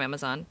else, not from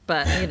Amazon,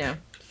 but, you know,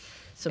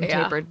 some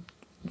tapered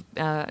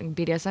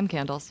BDSM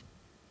candles.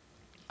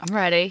 I'm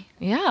ready.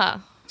 Yeah.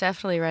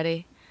 Definitely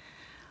ready.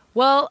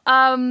 Well,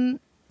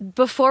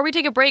 before we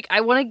take a break, I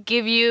want to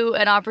give you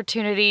an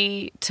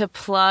opportunity to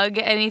plug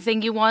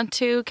anything you want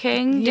to,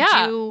 King. Did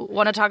you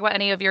want to talk about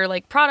any of your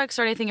like products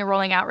or anything you're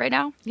rolling out right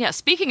now? Yeah,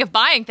 speaking of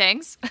buying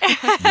things.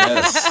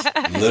 Yes.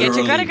 Literally. Get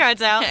your credit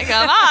cards out.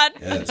 Come on.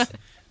 Yes.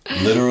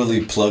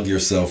 Literally plug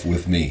yourself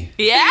with me.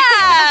 Yes.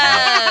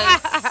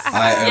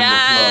 I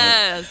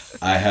am the plug.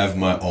 I have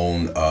my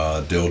own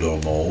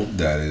dildo mold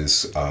that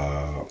is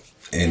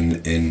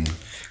in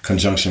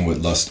conjunction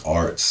with Lust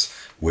Arts,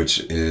 which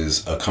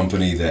is a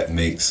company that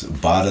makes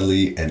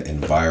bodily and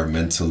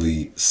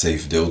environmentally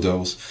safe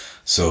dildos.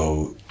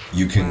 So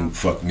you can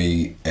fuck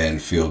me and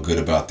feel good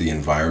about the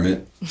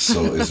environment.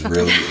 So it's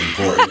really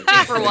important.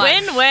 2 for 1.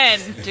 Win-win.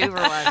 2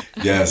 for 1.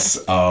 Yes.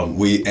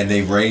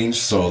 They range.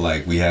 So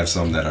like we have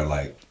some that are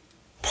like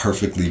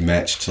perfectly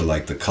matched to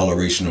like the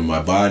coloration of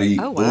my body.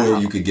 Oh, wow. Or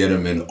you could get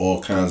them in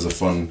all kinds of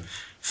fun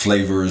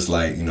flavors,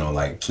 like, you know,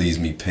 like Please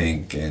Me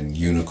Pink and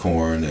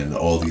Unicorn and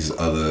all these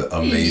other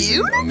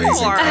amazing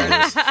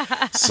colors.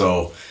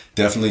 So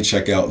definitely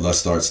check out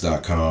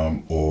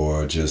lustarts.com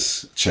or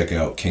just check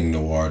out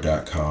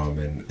kingnoire.com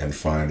and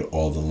find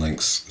all the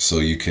links so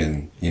you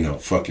can, you know,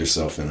 fuck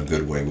yourself in a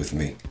good way with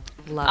me.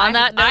 On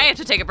that note, I have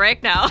to take a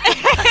break now.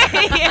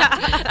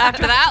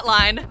 After that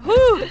line.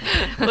 Whew.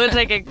 We'll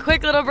take a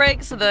quick little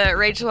break so that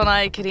Rachel and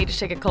I can each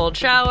take a cold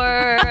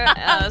shower.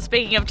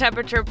 Speaking of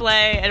temperature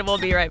play, and we'll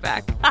be right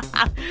back.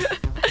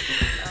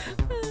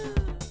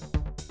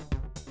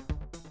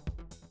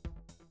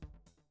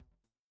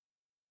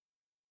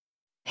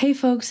 Hey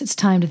folks, it's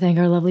time to thank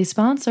our lovely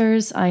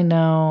sponsors. I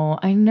know,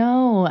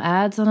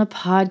 ads on a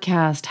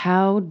podcast.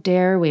 How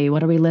dare we?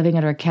 What are we living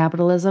under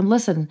capitalism?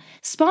 Listen,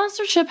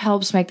 sponsorship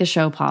helps make the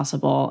show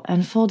possible.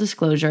 And full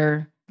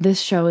disclosure,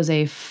 this show is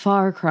a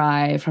far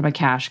cry from a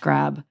cash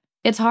grab.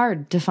 It's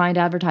hard to find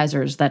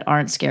advertisers that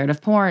aren't scared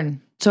of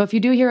porn. So if you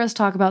do hear us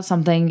talk about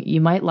something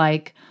you might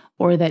like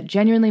or that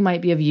genuinely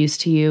might be of use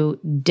to you,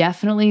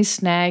 definitely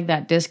snag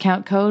that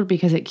discount code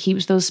because it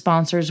keeps those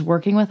sponsors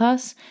working with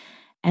us.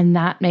 And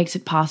that makes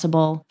it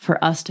possible for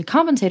us to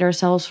compensate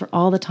ourselves for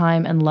all the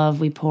time and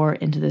love we pour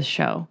into this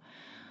show.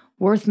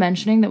 Worth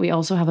mentioning that we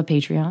also have a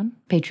Patreon,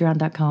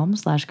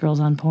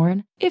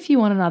 patreon.com/girlsonporn, if you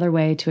want another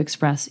way to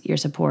express your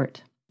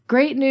support.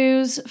 Great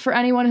news for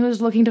anyone who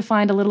is looking to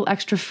find a little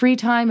extra free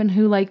time and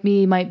who, like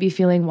me, might be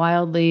feeling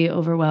wildly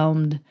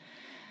overwhelmed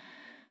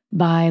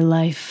by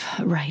life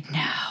right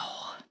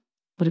now.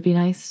 Would it be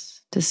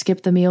nice to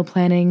skip the meal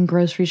planning,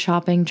 grocery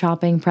shopping,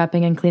 chopping,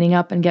 prepping, and cleaning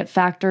up and get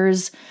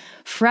Factor's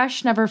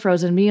fresh, never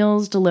frozen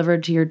meals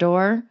delivered to your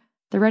door.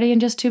 They're ready in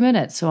just 2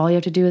 minutes, so all you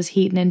have to do is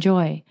heat and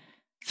enjoy.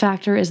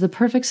 Factor is the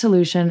perfect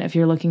solution if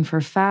you're looking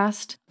for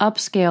fast,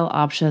 upscale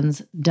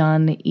options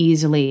done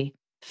easily.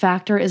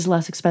 Factor is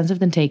less expensive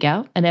than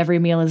takeout, and every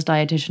meal is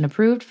dietitian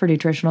approved for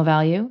nutritional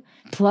value.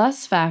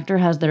 Plus, Factor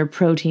has their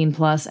Protein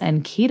Plus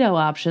and Keto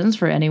options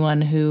for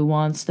anyone who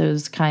wants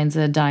those kinds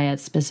of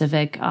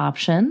diet-specific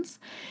options.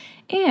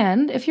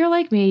 And if you're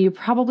like me, you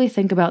probably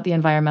think about the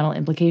environmental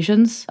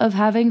implications of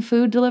having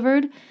food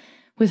delivered.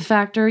 With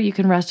Factor, you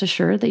can rest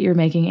assured that you're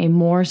making a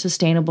more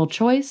sustainable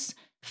choice.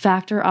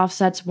 Factor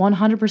offsets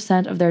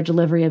 100% of their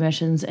delivery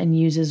emissions and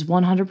uses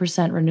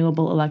 100%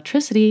 renewable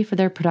electricity for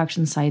their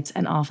production sites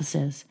and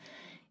offices.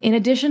 In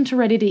addition to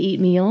ready-to-eat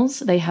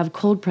meals, they have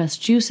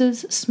cold-pressed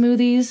juices,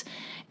 smoothies,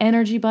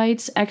 energy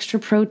bites, extra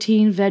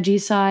protein,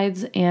 veggie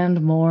sides,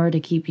 and more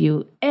to keep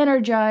you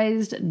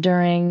energized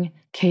during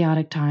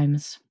chaotic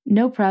times.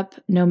 No prep,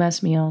 no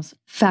mess meals.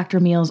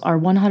 Factor meals are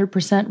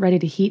 100% ready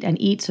to heat and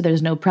eat, so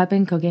there's no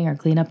prepping, cooking, or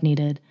cleanup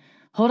needed.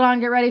 Hold on,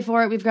 get ready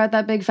for it. We've got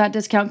that big fat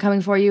discount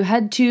coming for you.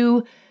 Head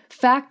to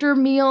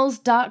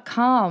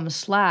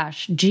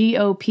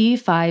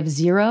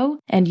factormeals.com/GOP50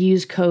 and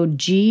use code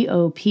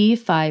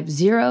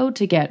GOP50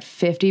 to get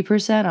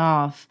 50%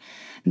 off.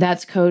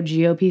 That's code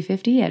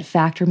GOP50 at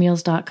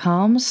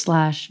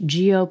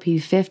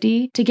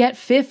factormeals.com/GOP50 to get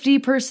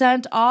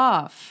 50%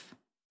 off.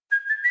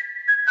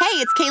 Hey,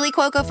 it's Kaylee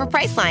Cuoco for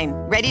Priceline.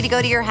 Ready to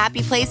go to your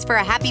happy place for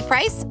a happy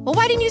price? Well,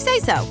 why didn't you say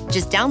so?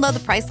 Just download the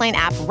Priceline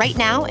app right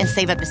now and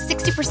save up to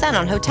 60%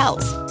 on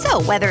hotels.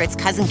 So whether it's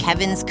Cousin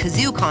Kevin's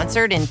Kazoo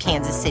Concert in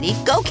Kansas City,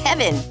 go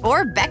Kevin,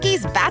 or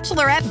Becky's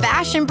Bachelorette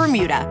Bash in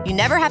Bermuda, you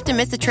never have to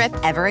miss a trip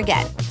ever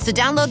again. So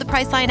download the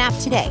Priceline app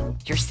today.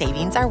 Your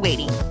savings are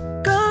waiting.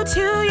 Go to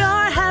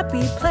your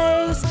happy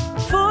place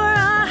for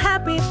a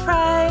happy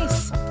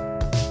price.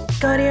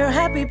 Go to your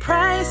happy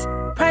price,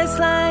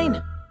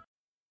 Priceline.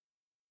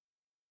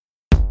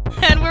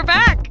 And we're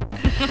back.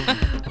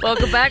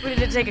 Welcome back. We need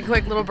to take a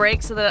quick little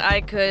break so that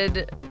I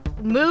could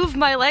move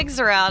my legs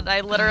around. I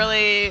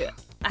literally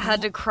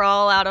had to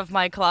crawl out of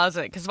my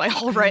closet because my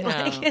whole right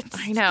leg.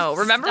 I know.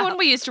 Remember when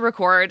we used to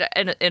record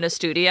in a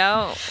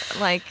studio,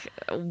 like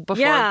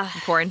before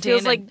quarantine?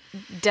 Feels like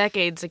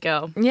decades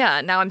ago. Yeah.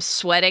 Now I'm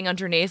sweating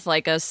underneath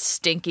like a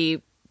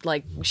stinky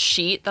like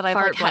sheet that I've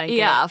Fart like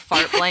blanket. a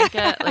fart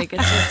blanket. Like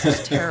it's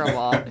just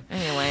terrible.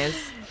 Anyways.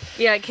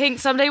 Yeah, King,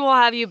 someday we'll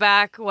have you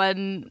back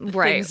when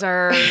things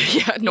are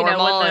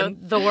normal when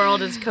the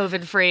world is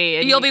COVID-free.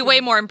 And You'll be way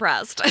more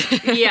impressed.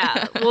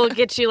 Yeah, we'll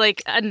get you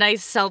like a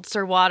nice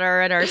seltzer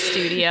water in our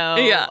studio.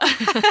 Yeah.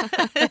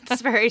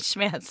 It's very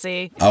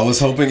schmancy. I was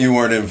hoping you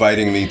weren't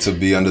inviting me to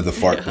be under the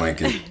fart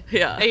blanket.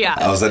 Yeah.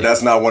 I was like,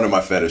 that's not one of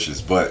my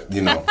fetishes, but,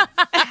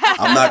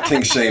 I'm not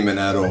kink shaming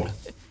at all.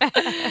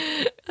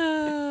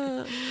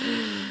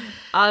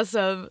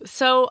 Awesome.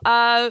 So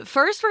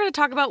first we're going to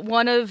talk about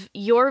one of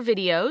your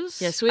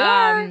videos. Yes, we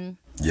are.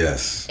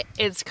 Yes.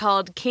 It's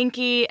called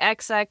Kinky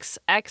XX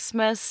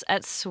Xmas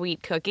at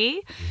Sweet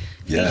Cookie.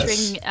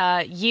 Yes.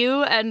 Featuring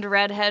you and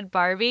Redhead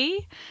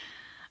Barbie.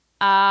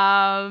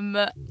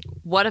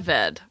 What a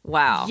vid.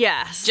 Wow.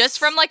 Yes. Just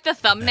from like the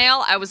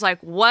thumbnail, I was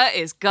like, what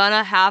is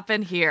gonna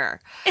happen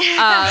here?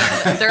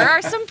 There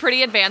are some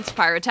pretty advanced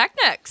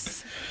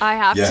pyrotechnics, I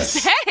have to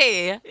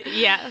say.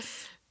 Yes.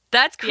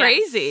 That's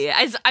crazy.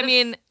 Yes. I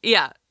mean,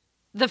 yeah.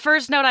 The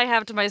first note I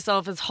have to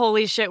myself is,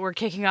 holy shit, we're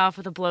kicking off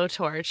with a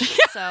blowtorch.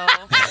 So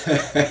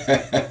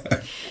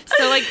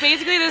like,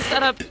 basically the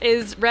setup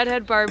is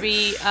Redhead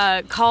Barbie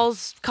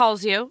calls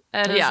you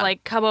and is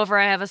like, come over,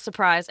 I have a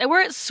surprise. And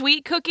we're at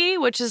Sweet Cookie,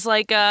 which is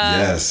like a...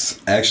 Yes.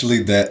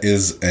 Actually, that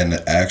is an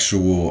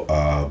actual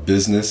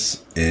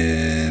business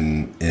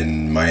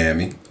in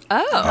Miami.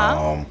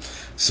 Oh.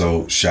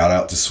 So shout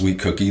out to Sweet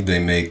Cookie. They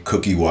make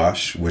Cookie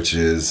Wash, which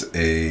is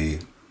a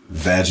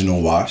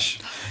vaginal wash.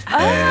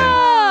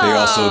 And they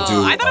also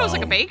do... I thought it was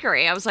like a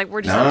bakery. I was like,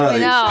 we're just...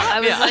 I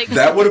was like...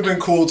 That would have been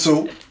cool,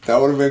 too.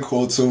 But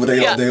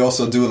they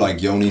also do,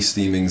 like, yoni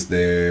steamings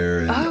there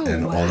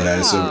and all of that.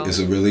 It's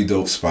a really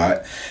dope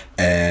spot.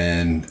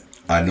 And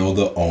I know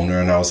the owner,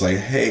 and I was like,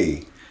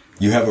 hey,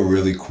 you have a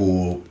really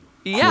cool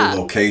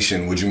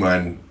location. Would you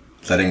mind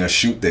letting us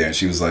shoot there? And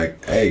she was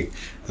like, hey,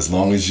 as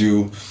long as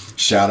you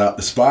shout out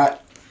the spot,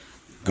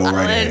 go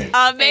right ahead.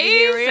 Amazing.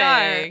 Here we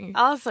are.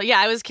 Also,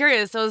 I was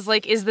curious. I was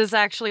like, is this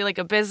actually like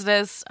a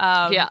business?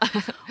 Or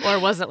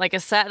was it like a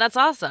set? That's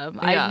awesome.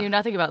 I knew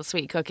nothing about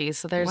Sweet Cookies,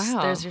 so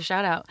there's your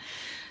shout out.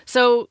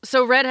 So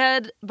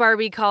Redhead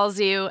Barbie calls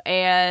you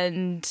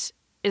and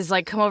is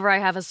like, come over, I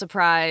have a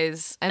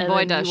surprise. And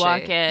boy, does you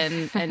walk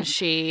in and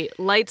she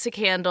lights a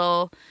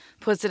candle,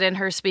 puts it in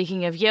her,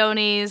 speaking of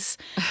yonis,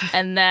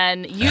 and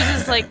then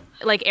uses like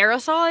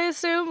aerosol, I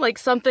assume, like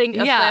something,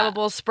 a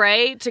flammable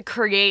spray to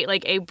create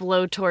like a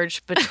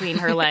blowtorch between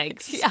her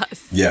legs.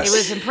 Yes. It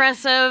was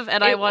impressive,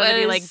 and I wanted to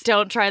be like,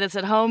 don't try this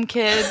at home,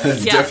 kids.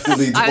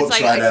 Definitely don't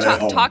try that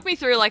at home. Talk me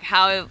through like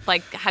how,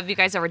 like, have you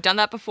guys ever done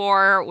that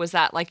before? Was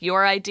that like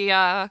your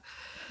idea?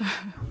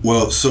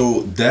 Well,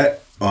 so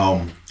that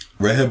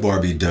Redhead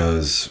Barbie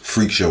does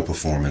freak show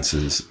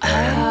performances,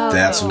 and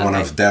that's one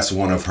of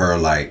her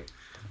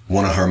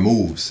one of her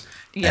moves.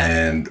 Yeah.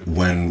 And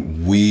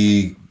when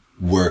we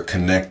were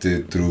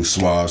connected through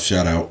Suave,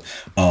 shout out,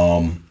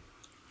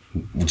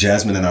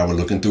 Jasmine and I were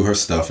looking through her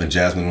stuff, and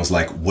Jasmine was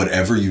like,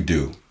 "Whatever you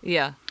do,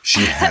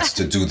 she has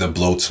to do the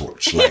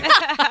blowtorch. Like,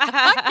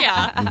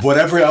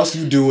 whatever else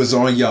you do is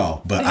on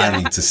y'all, but I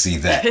need to see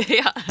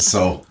that."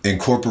 So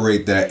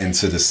incorporate that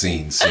into the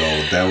scene. So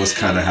that was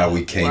kind of how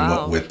we came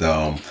up with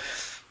you're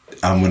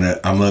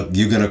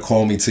gonna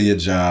call me to your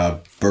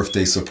job,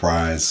 birthday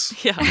surprise,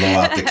 blow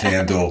out the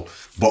candle.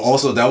 But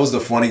also that was the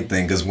funny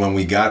thing, because when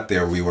we got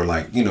there, we were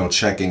like,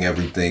 checking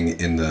everything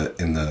in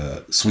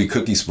the sweet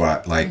cookie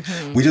spot. Like,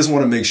 we just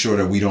want to make sure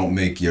that we don't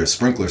make your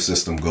sprinkler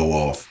system go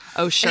off.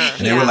 Oh, sure.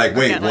 And they were like,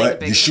 wait,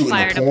 what? You shooting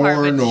a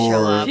porn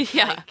or?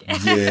 Yeah,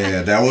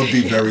 that would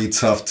be very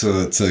tough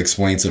to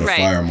explain to the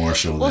fire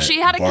marshal. Well,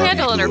 she had a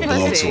candle in her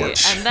pussy,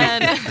 and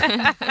then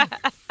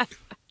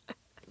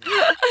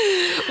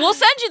we'll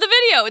send you the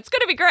video. It's going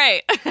to be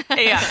great.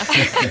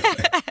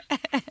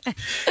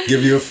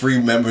 Give you a free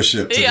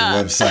membership to the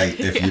website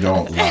if you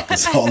don't lock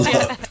us all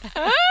up.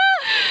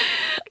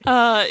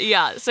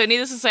 So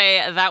needless to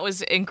say, that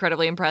was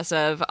incredibly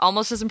impressive.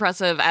 Almost as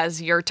impressive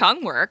as your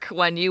tongue work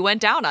when you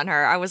went down on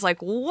her. I was like,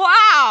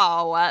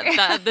 wow,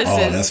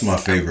 that's my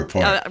favorite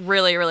part.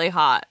 Really, really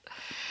hot.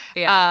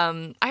 Yeah.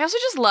 I also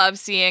just love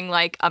seeing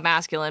like a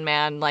masculine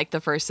man. Like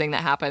the first thing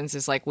that happens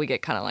is like we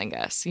get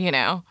cunnilingus,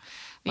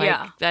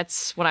 Like,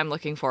 that's what I'm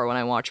looking for when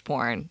I watch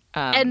porn.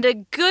 And a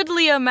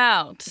goodly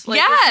amount. Like,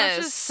 as much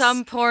as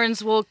some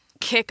porns will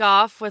kick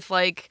off with,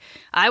 like,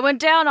 I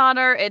went down on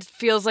her, it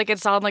feels like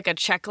it's on, like, a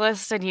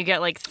checklist, and you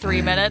get, like,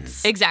 3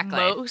 minutes. Exactly.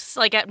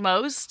 At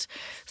most.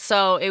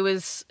 So it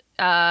was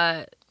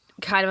kind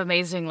of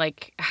amazing,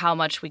 like, how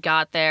much we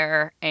got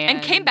there.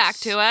 And came back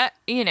to it,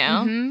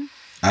 Mm-hmm.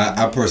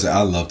 I personally,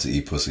 I love to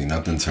eat pussy.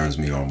 Nothing turns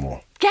me on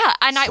more. Yeah,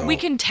 and we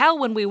can tell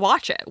when we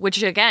watch it,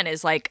 which again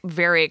is like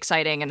very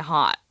exciting and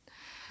hot.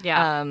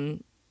 Yeah.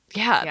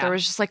 There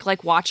was just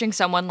like watching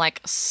someone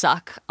like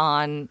suck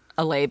on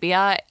a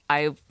labia.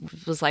 I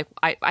was like,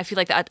 I feel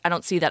like that I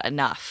don't see that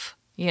enough,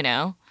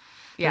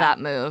 that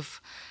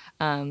move.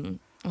 It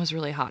was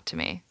really hot to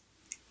me.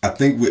 I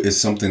think it's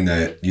something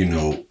that,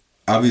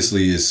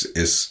 obviously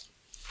is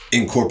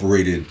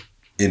incorporated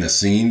in a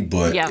scene,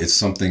 but it's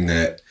something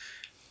that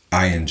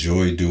I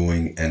enjoy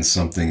doing, and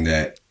something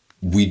that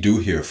we do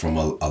hear from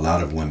a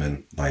lot of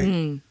women, like,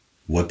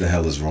 what the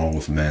hell is wrong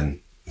with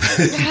men?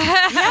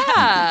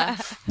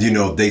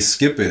 They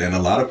skip it, and a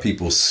lot of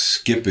people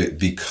skip it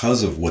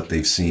because of what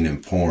they've seen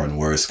in porn,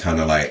 where it's kind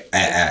of like,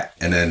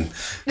 and then...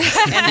 and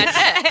that's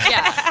it,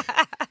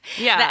 yeah.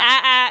 The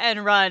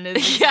and run is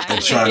exactly.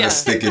 And trying to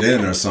stick it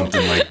in or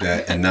something like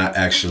that, and not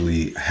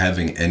actually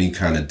having any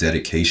kind of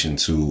dedication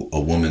to a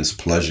woman's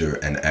pleasure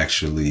and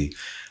actually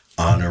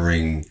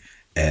honoring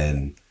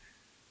and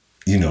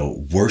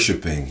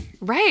worshiping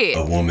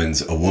a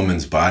woman's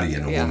body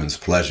and a woman's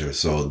pleasure.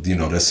 So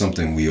that's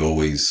something we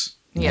always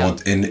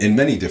want in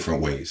many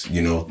different ways.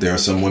 There are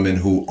some women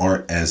who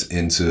aren't as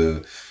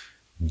into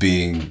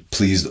being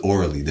pleased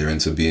orally; they're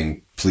into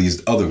being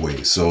pleased other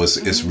ways. So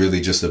it's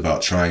really just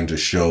about trying to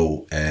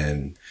show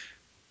men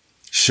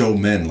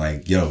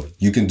like, yo,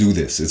 you can do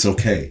this. It's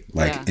okay.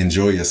 Like,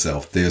 enjoy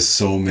yourself. There's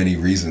so many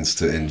reasons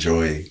to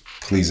enjoy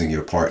pleasing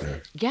your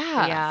partner.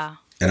 Yeah.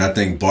 And I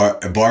think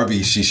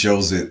Barbie, she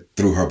shows it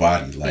through her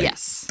body. Like,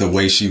 the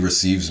way she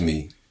receives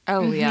me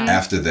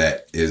after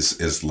that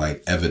is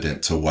like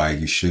evident to why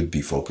you should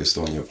be focused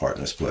on your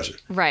partner's pleasure.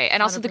 Right.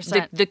 And also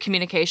the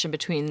communication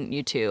between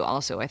you two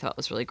also I thought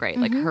was really great.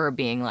 Like her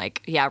being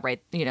like, yeah, right.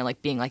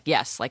 Like being like,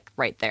 yes, like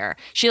right there.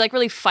 She like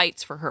really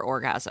fights for her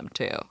orgasm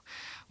too.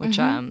 Which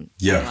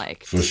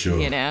like, for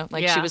sure.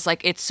 She was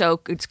like, it's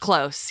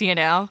close,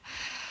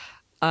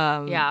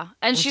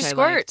 and she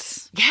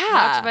squirts.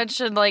 Not to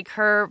mention like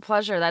her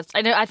pleasure.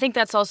 I think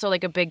that's also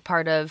like a big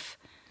part of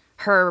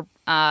her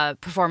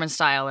performance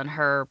style, and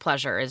her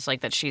pleasure is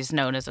like that she's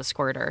known as a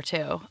squirter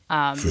too.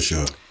 For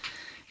sure.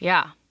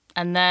 Yeah.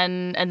 And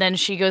then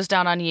she goes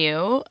down on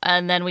you,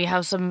 and then we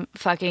have some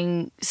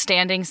fucking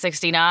standing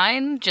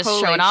 69 just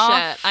Holy showing shit.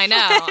 off. I know.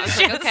 I was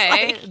like,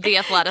 okay, the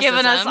athleticism.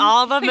 Giving us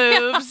all the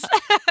moves.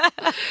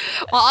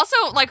 Well, also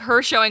like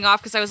her showing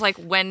off, because I was like,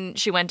 when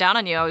she went down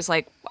on you, I was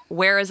like,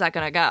 where is that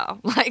going to go?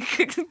 Like,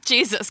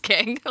 Jesus,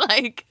 King.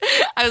 Like,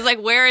 I was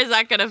like, where is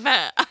that going to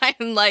fit?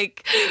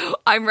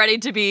 I'm ready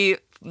to be,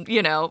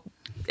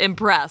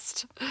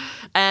 impressed.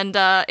 And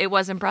it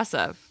was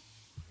impressive.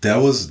 That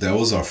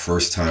was our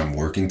first time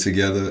working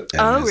together.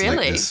 And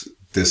really? Like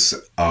this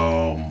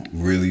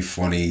really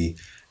funny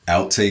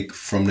outtake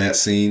from that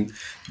scene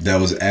that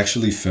was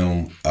actually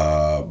filmed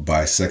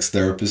by sex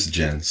therapist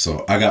Jen.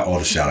 So I got all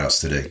the shout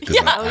outs today.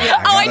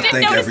 I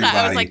didn't notice that.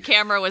 I was like,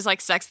 camera was like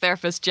sex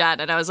therapist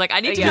Jen. And I was like, I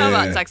need to know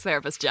about sex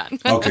therapist Jen.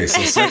 Okay,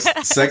 so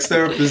sex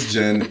therapist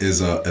Jen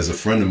is a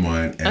friend of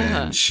mine,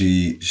 and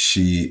she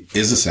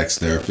is a sex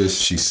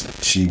therapist.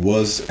 She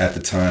was at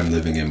the time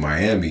living in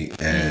Miami,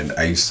 and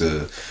I used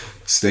to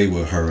stay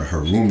with her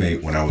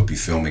roommate when I would be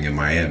filming in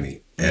Miami.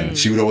 And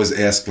she would always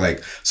ask,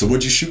 like, so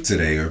what'd you shoot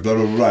today? Or blah,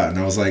 blah, blah. And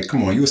I was like,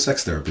 come on, you a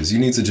sex therapist. You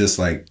need to just,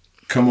 like,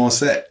 come on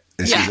set.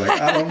 And she's like,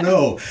 I don't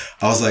know.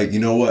 I was like, you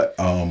know what?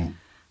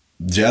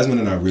 Jasmine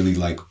and I really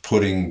like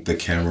putting the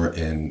camera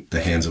in the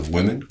hands of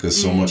women, because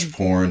so much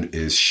porn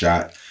is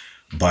shot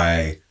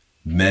by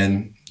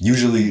men,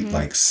 usually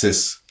like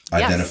cis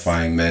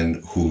identifying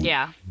men who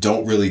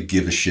don't really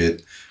give a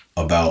shit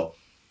about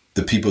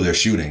the people they're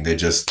shooting. They're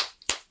just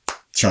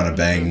trying to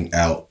bang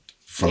out,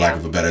 for lack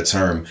of a better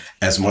term,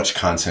 as much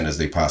content as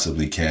they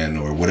possibly can,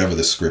 or whatever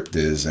the script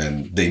is,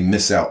 and they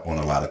miss out on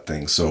a lot of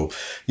things. So,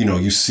 you know,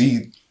 you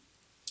see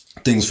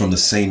things from the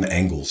same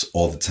angles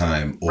all the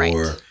time,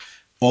 or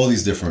all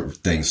these different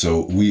things.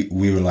 So we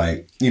were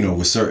like, you know,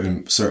 with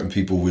certain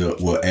people,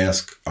 we'll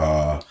ask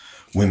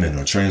women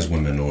or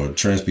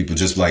trans people,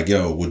 just like,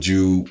 yo, would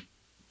you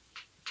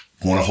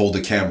want to hold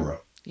the camera?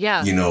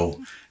 Yeah. You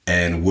know,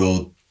 and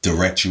we'll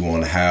direct you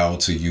on how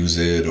to use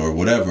it or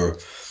whatever.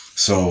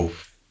 So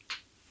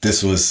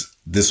this was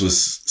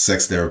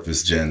sex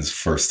therapist Jen's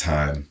first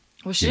time,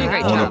 well, she did a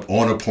great job.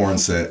 on a porn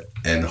set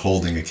and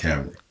holding a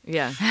camera.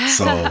 Yeah.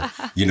 So,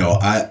 you know,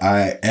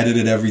 I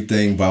edited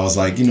everything, but I was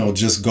like, you know,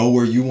 just go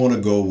where you want to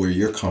go, where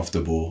you're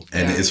comfortable.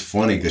 And it's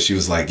funny because she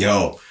was like,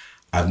 yo,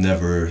 I've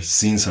never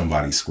seen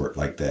somebody squirt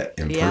like that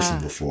in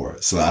person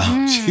before. So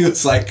she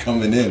was like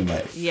coming in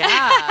like, We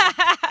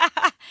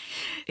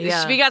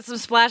got some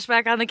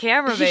splashback on the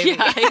camera, baby.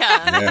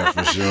 Yeah,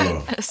 for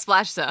sure.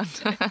 Splash zone.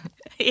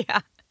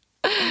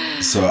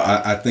 So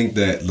I think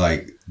that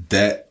like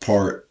that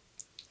part,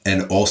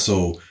 and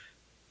also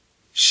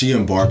she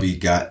and Barbie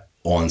got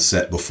on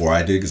set before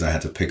I did because I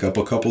had to pick up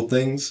a couple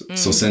things.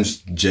 So since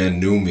Jen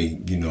knew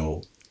me, you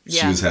know,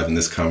 she was having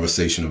this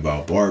conversation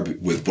about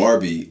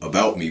Barbie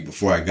about me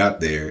before I got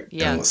there.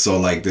 Yeah. And so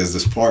like there's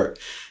this part,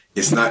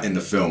 it's not in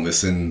the film,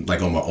 it's in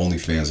like on my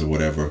OnlyFans or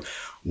whatever,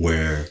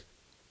 where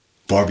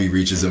Barbie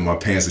reaches in my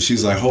pants and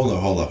she's like, hold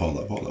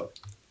up.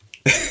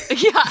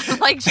 Yeah,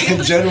 like she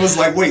and Jen was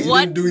like, wait, you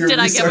didn't do your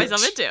research?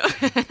 What did I get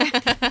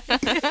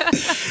myself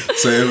into?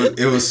 So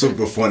it was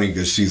super funny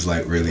because she's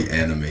like really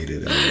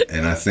animated,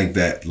 and I think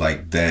that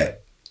like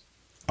that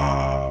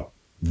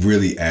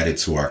really added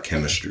to our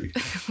chemistry.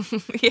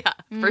 Yeah,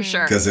 for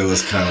sure. Because it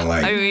was kind of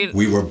like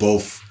we were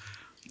both,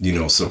 you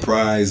know,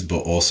 surprised, but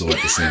also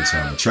at the same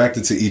time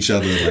attracted to each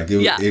other. Like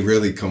it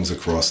really comes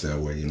across that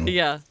way, you know?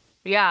 Yeah.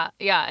 Yeah.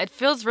 It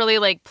feels really,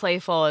 like,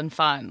 playful and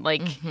fun.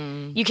 Like,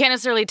 you can't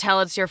necessarily tell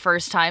it's your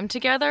first time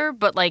together,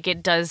 but, like,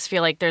 it does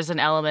feel like there's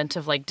an element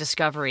of, like,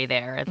 discovery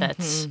there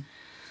that's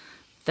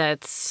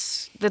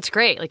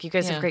great. Like, you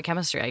guys have great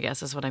chemistry, I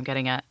guess, is what I'm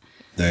getting at.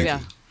 Thank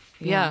you.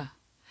 Yeah.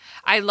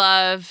 I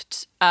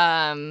loved,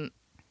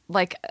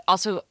 like,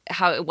 also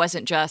how it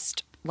wasn't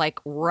just, like,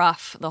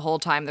 rough the whole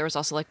time. There was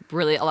also, like,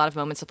 really a lot of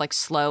moments of, like,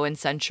 slow and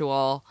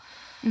sensual.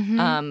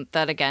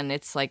 That, again,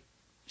 it's, like,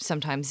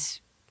 sometimes...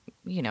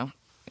 You know,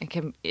 it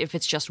can, if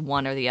it's just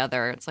one or the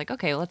other, it's like,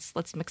 okay, let's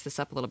mix this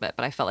up a little bit.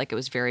 But I felt like it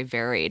was very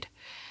varied,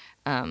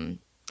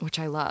 which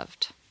I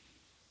loved.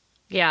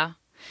 Yeah.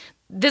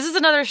 This is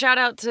another shout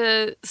out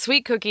to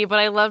Sweet Cookie, but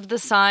I loved the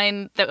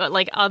sign that,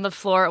 like, on the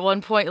floor at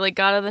one point, like,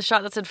 got in the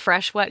shot that said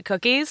fresh, wet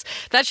cookies.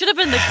 That should have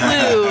been the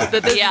clue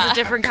that this is a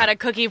different kind of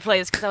cookie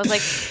place, because I was like,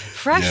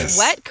 fresh,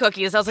 wet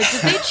cookies. I was like,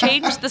 did they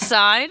change the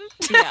sign?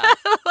 Yeah.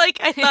 Like,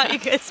 I thought you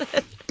guys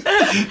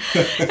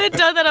had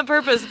done that on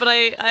purpose, but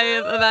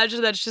I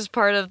imagine that's just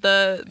part of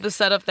the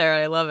setup there.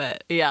 I love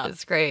it. Yeah.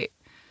 It's great.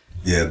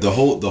 Yeah, the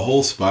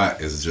whole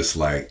spot is just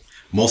like,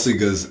 mostly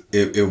because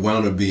it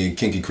wound up being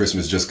Kinky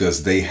Christmas just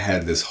because they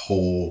had this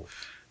whole,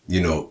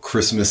 you know,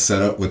 Christmas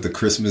setup with the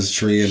Christmas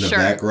tree in the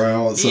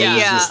background. So it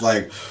was just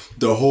like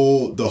the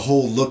whole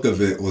look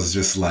of it was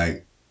just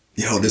like,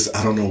 yo, this,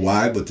 I don't know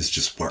why, but this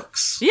just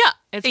works. Yeah,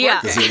 it's working.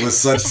 Because it was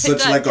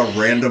such like a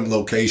random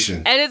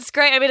location. And it's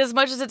great. I mean, as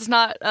much as it's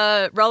not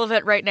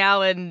relevant right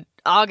now in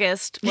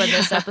August when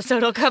this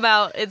episode will come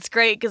out, it's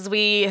great because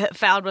we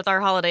found with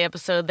our holiday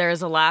episode there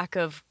is a lack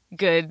of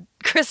good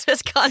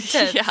Christmas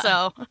content,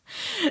 so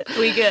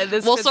we good.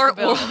 This all of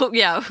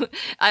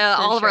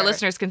our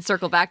listeners can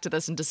circle back to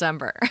this in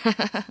December.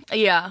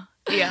 Yeah.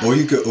 Or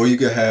you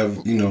could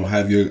have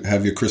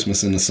your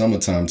Christmas in the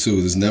summertime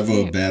too. There's never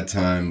a bad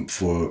time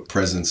for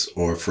presents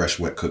or fresh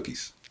wet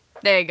cookies.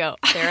 There you go.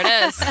 There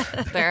it is.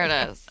 There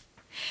it is.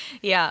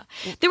 Yeah.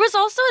 There was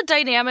also a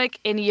dynamic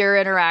in your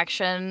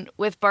interaction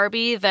with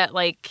Barbie that,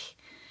 like,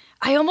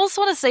 I almost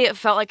want to say it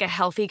felt like a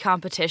healthy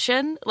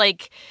competition,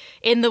 like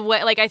in the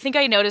way, like I think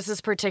I noticed this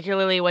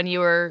particularly when you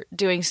were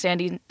doing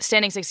Standing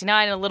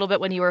 69 and a little bit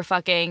when you were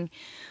fucking,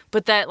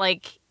 but that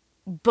like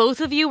both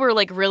of you were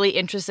like really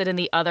interested in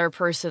the other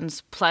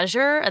person's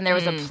pleasure, and there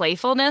was a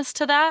playfulness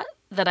to that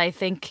I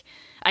think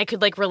I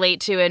could like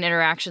relate to in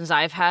interactions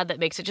I've had that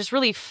makes it just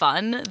really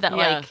fun that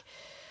like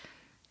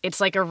it's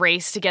like a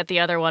race to get the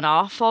other one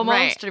off almost.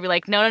 Right. To be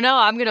like, no,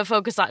 I'm going to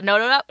focus on,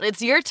 no,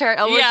 it's your turn.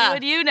 Oh, we're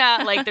doing you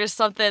now. Like there was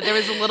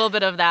a little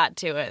bit of that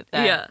to it.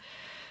 Yeah.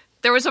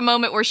 There was a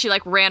moment where she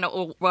like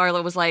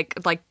Marla was like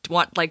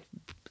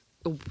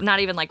not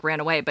even like ran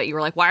away, but you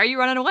were like, why are you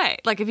running away?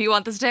 Like if you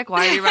want this dick,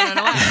 why are you running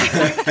away?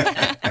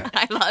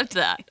 I loved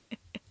that.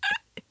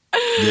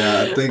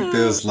 Yeah, I think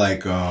there's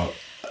like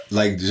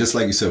just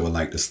like you said with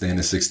like the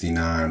Standing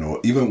 69, or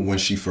even when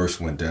she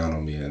first went down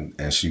on me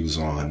and she was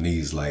on her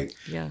knees, like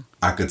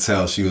I could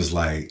tell she was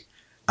like,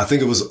 I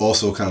think it was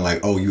also kind of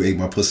like, oh, you ate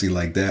my pussy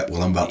like that?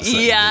 Well, I'm about to suck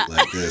your dick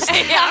like this.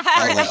 Like,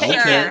 I was like,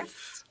 okay,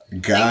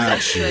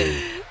 got you.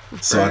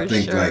 So I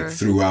think like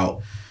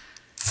throughout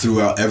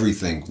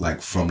everything,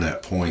 like from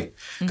that point,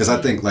 because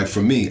I think like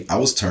for me, I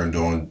was turned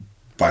on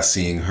by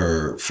seeing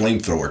her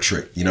flamethrower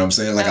trick. You know what I'm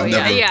saying? Like I've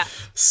never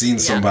seen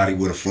somebody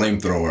with a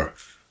flamethrower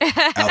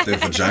out their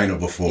vagina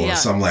before.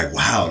 So I'm like,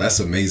 wow, that's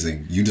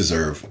amazing. You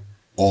deserve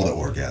all the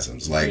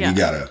orgasms. Like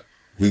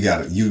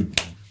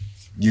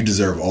you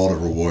deserve all the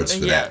rewards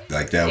for that.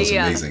 Like that was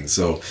amazing.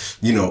 So,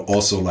 you know,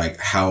 also like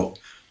how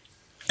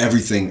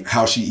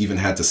she even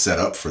had to set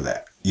up for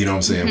that. You know what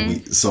I'm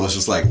saying? So it's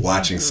just like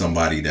watching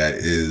somebody that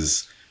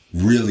is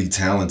really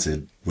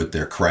talented with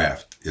their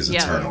craft is a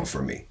turn on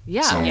for me.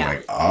 Yeah. So I'm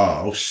like,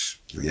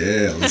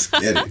 let's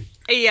get it.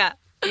 Yeah.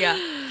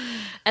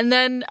 And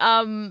then,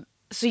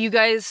 so you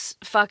guys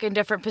fuck in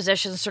different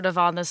positions sort of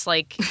on this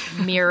like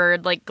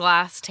mirrored like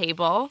glass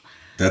table.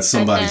 That's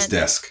somebody's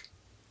desk.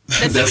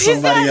 That's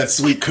somebody at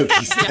Sweet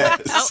Cookie's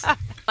desk.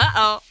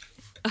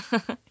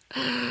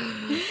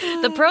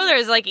 The pro there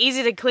is like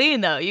easy to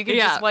clean though. You can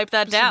just wipe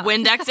that down.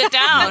 Windex it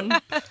down.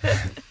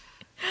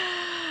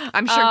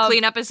 I'm sure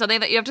cleanup is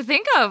something that you have to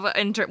think of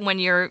when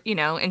you're, you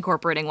know,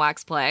 incorporating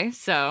wax play.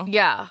 So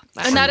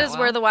and that is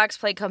where the wax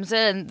play comes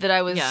in that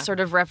I was sort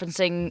of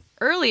referencing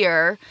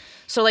earlier.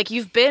 So like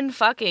you've been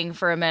fucking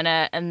for a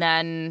minute and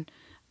then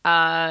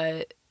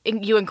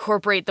you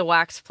incorporate the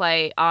wax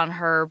play on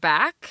her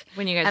back.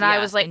 When you guys, and I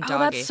was like, oh,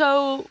 that's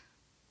so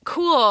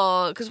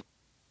cool because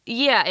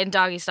in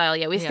doggy style,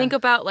 we think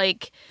about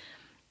like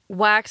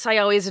wax. I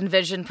always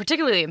envision,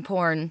 particularly in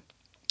porn,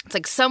 it's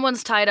like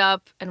someone's tied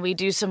up and we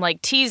do some like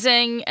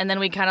teasing and then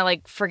we kind of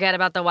like forget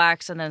about the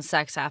wax and then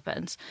sex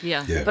happens.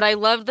 Yeah. But I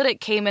love that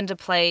it came into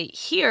play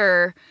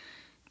here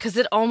because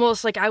it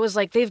almost like I was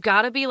like, they've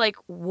got to be like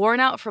worn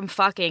out from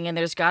fucking and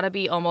there's got to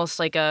be almost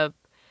like a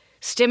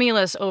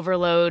stimulus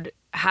overload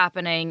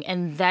happening,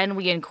 and then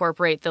we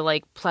incorporate the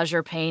like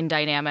pleasure pain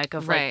dynamic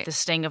of like the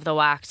sting of the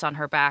wax on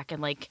her back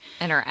and like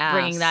and her ass,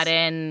 bringing that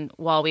in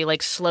while we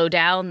like slow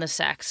down the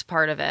sex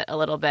part of it a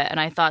little bit. And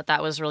I thought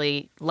that was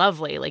really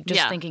lovely. Like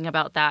just thinking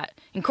about that,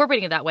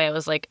 incorporating it that way, I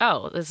was like,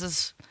 oh,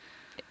 this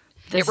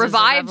it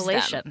revives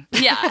them.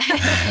 Yeah,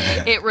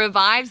 it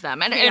revives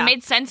them, and it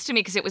made sense to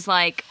me because it was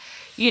like,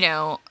 you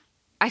know,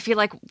 I feel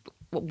like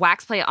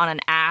wax play on an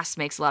ass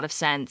makes a lot of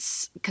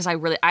sense because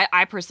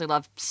I personally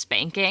love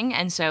spanking,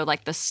 and so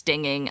like the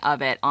stinging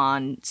of it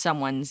on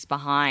someone's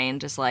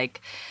behind is like,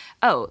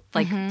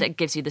 that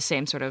gives you the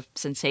same sort of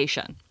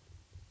sensation.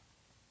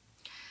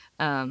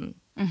 It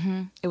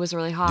was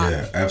really hot.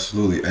 Yeah,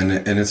 absolutely, and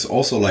it's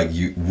also like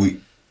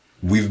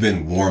we've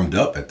been warmed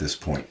up at this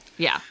point.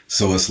 Yeah.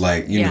 So it's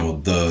like, you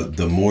know,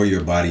 the more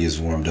your body is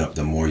warmed up,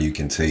 the more you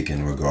can take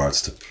in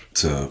regards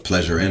to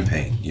pleasure and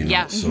pain. You know.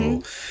 Yeah.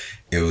 So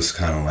it was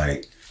kind of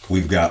like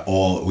we've got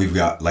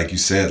like you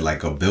said,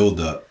 like a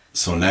buildup.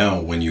 So now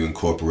when you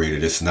incorporate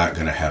it, it's not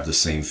gonna have the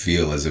same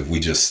feel as if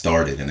we just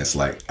started and it's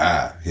like,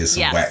 here's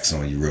some wax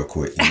on you real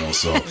quick, you know.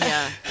 So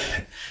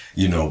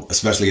you know,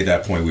 especially at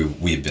that point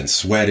we had been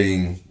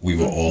sweating, we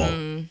were all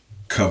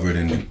covered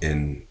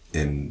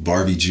in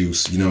Barbie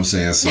juice, you know what I'm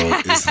saying? So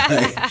it's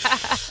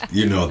like,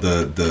 you know,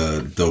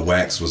 the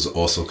wax was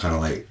also kind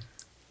of like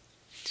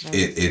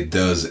it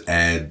does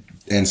add.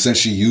 And since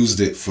she used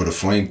it for the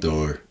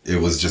flamethrower,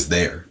 it was just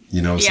there.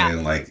 You know what I'm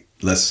saying? Like,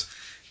 let's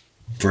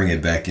bring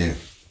it back in.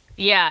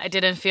 Yeah, it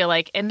didn't feel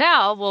like, and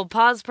now we'll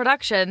pause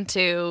production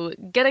to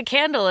get a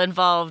candle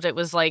involved. It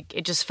was like,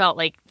 it just felt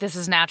like this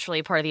is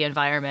naturally part of the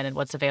environment and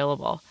what's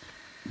available.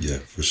 Yeah,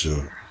 for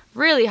sure.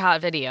 Really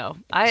hot video.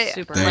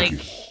 Super Thank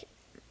you.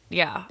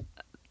 Yeah.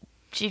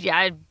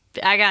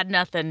 I got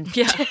nothing.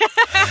 Yeah.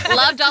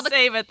 Loved all the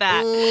same at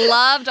that.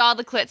 Loved all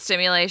the clit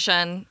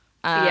stimulation.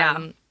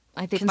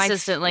 I think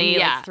consistently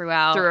like,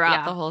 throughout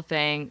the whole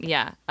thing.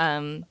 Yeah.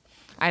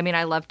 I mean,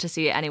 I love to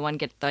see anyone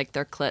get like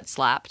their clit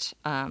slapped.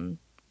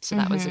 So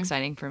that was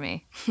exciting for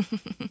me.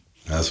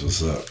 That's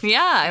what's up.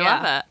 Yeah, I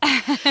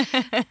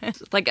love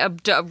it. Like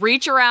a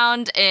reach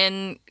around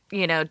in,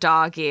 you know,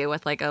 doggy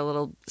with like a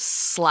little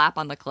slap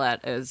on the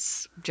clit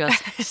is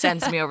just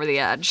sends me over the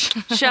edge.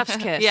 Chef's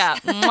kiss. Yeah.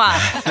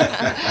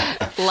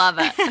 Mwah. Love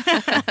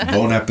it.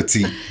 Bon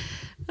appetit.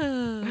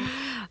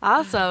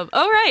 Awesome.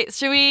 All right.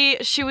 Should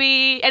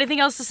we anything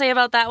else to say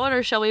about that one,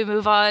 or shall we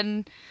move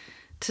on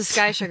to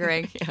sky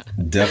sugaring?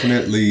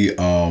 Definitely,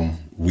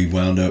 we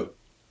wound up,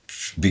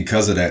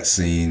 because of that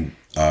scene,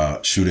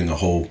 shooting a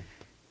whole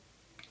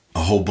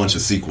bunch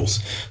of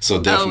sequels.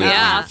 So definitely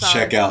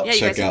check out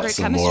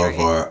some more of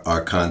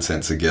our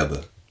content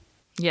together.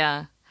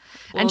 Yeah.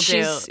 Will and do.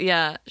 she's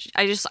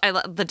I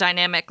love the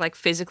dynamic, like,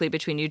 physically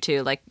between you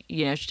two. Like,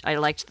 you know, I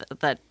liked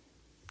that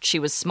she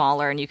was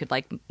smaller and you could,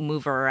 like,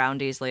 move her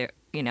around easily.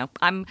 You know,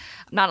 I'm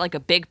not like a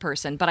big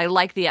person, but I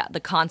like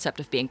the concept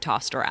of being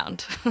tossed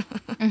around.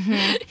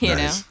 You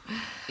know?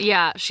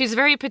 Yeah, she's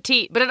very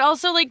petite, but it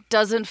also, like,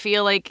 doesn't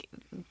feel like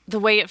the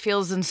way it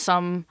feels in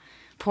some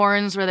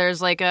porns where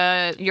there's, like,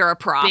 you're a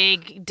prop.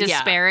 Big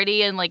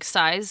disparity in, like,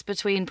 size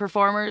between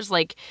performers.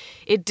 Like,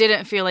 it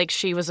didn't feel like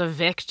she was a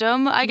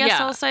victim, I guess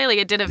I'll say. Like,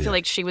 it didn't feel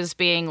like she was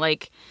being,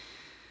 like,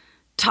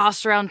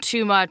 tossed around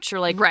too much or,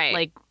 like,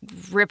 like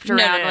ripped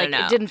around.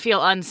 It didn't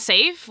feel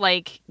unsafe.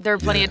 Like, there are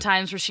plenty of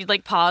times where she'd,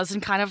 like, pause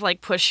and kind of,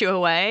 like, push you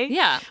away.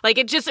 Yeah. Like,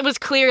 it was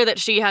clear that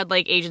she had,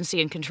 like,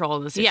 agency and control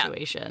in the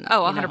situation.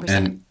 Oh, 100%.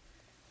 And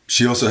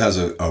she also has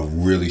a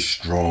really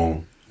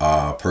strong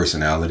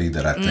personality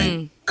that I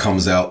think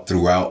comes out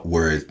throughout,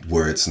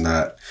 where it's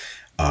not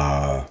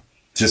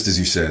just as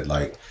you said,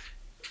 like,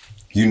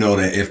 you know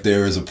that if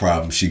there is a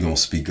problem, she gonna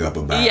speak up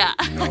about it.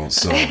 You know,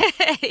 so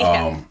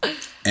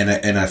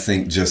and I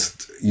think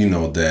just, you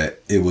know, that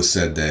it was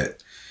said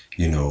that,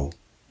 you know,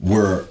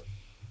 we're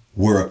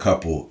a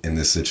couple in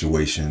this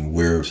situation.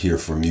 We're here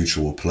for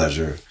mutual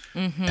pleasure,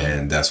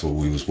 and that's what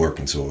we was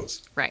working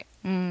towards. Right.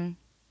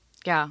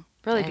 Yeah,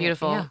 really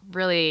beautiful. Yeah.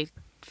 Really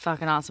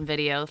fucking awesome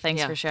video.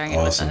 Thanks for sharing it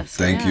Awesome. with us.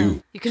 Thank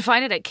you. You can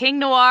find it at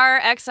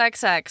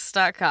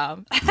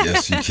KingNoireXXX.com.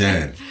 Yes, you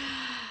can.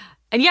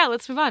 And yeah,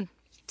 let's move on.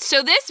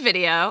 So this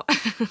video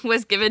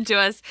was given to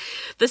us.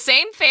 The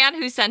same fan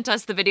who sent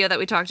us the video that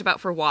we talked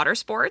about for water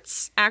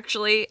sports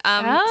actually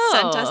sent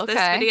us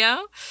this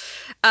video.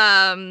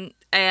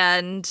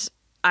 And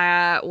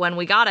when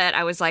we got it,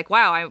 I was like,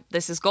 wow,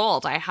 this is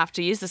gold. I have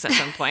to use this at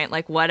some point.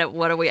 Like, when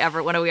are we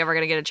ever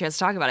going to get a chance to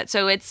talk about it?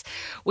 So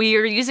we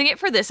are using it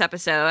for this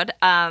episode.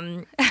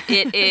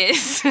 It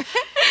is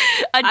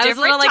a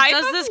different type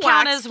does of this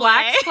count as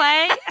wax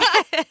play?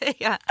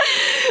 Yeah.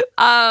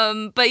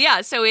 But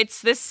yeah, so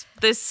it's this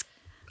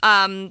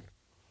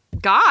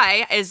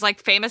guy is,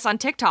 like, famous on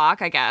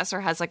TikTok, I guess, or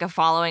has, like, a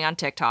following on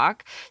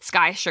TikTok,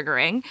 Sky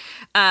Sugaring,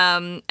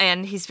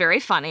 and he's very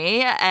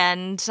funny.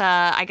 And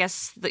I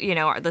guess you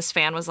know, this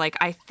fan was like,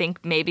 I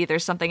think maybe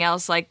there's something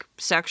else, like,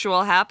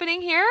 sexual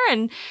happening here,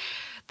 and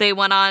they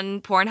went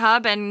on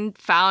Pornhub and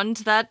found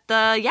that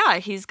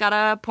he's got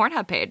a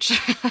Pornhub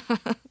page.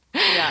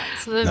 Yeah,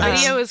 so the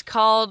video is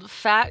called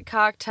Fat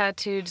Cock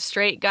Tattooed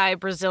Straight Guy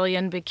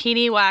Brazilian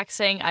Bikini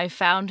Waxing. I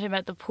found him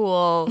at the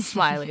pool,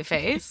 smiley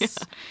face.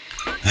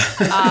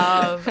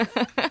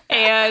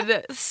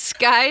 And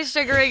Sky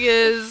Sugaring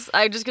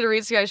I'm just going to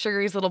read Sky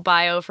Sugaring's little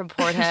bio from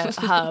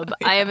Pornhub.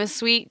 I am a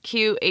sweet,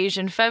 cute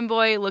Asian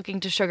femboy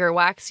looking to sugar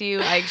wax you.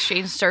 I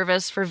exchange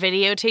service for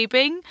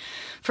videotaping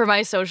for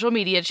my social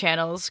media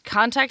channels.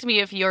 Contact me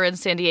if you're in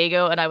San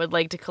Diego and I would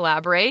like to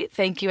collaborate.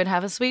 Thank you and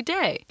have a sweet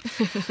day.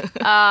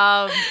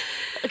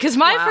 Because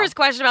my first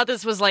question about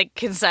this was, like,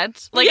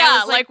 consent. Like, I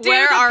was like,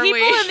 where are we?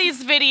 People in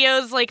these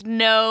videos, like,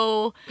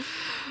 know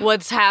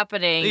what's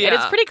happening. Yeah. And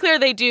it's pretty clear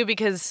they do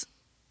because,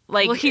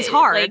 like... Well, he's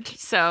hard, like,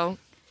 so...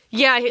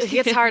 Yeah, he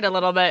gets hard a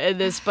little bit in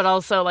this, but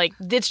also, like,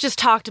 it's just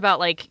talked about,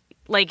 like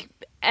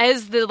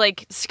as the,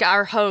 like,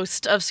 our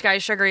host of Sky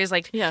Sugar is,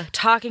 like,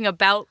 talking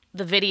about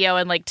the video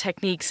and, like,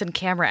 techniques and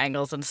camera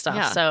angles and stuff.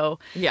 Yeah. So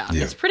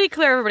it's pretty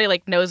clear everybody,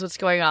 like, knows what's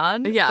going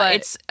on. Yeah, but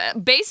it's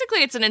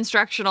basically it's an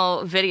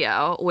instructional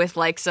video with,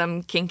 like,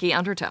 some kinky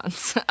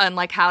undertones on,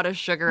 like, how to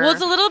sugar. Well,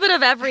 it's a little bit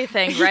of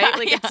everything, right?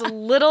 It's a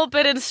little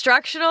bit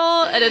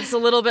instructional, and it's a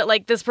little bit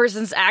like this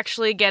person's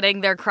actually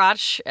getting their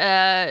crotch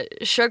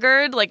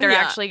sugared, like they're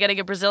actually getting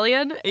a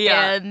Brazilian,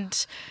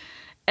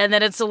 and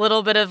then it's a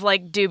little bit of,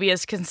 like,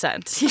 dubious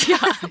consent.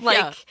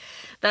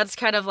 That's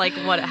kind of like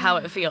how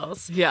it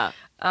feels. Yeah.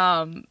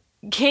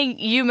 King,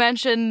 you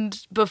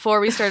mentioned before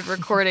we started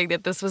recording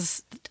that this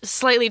was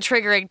slightly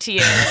triggering to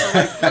you. So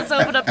let's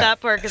open up that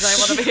part because I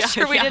want to make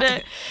sure we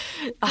didn't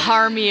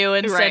harm you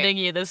in sending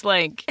you this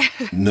link.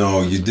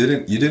 No, you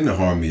didn't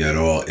harm me at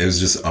all. It was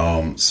just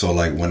so,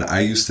 like, when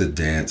I used to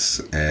dance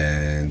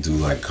and do,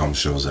 like, cum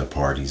shows at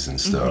parties and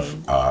stuff,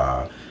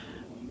 I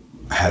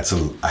had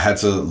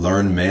to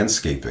learn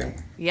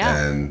manscaping.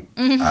 Yeah. And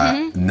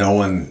no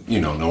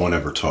one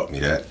ever taught me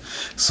that.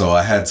 So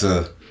I had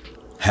to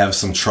have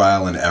some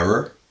trial and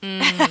error in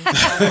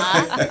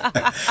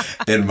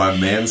my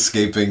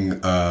manscaping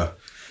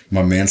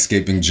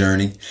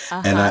journey.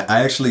 And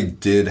I actually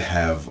did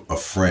have a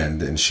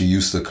friend, and she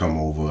used to come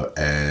over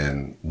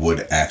and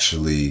would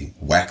actually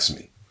wax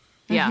me.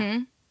 Yeah.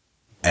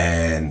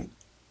 And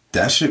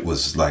that shit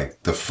was,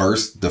 like, the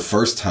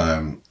first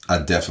time I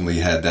definitely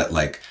had that,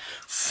 like,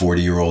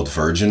 40-year-old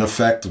virgin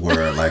effect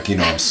where like, you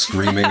know, I'm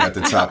screaming at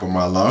the top of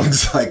my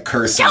lungs, like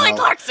cursing Kelly out.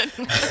 Clarkson.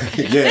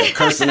 Yeah,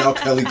 cursing out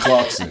Kelly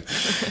Clarkson.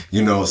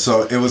 You know,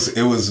 so it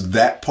was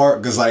that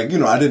part because like, you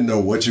know, I didn't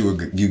know what y'all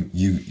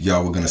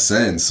were gonna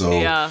send. So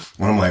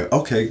when I'm like,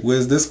 okay,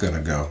 where's this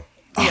gonna go?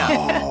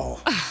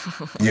 Oh,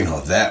 you know,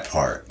 that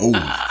part. Oh,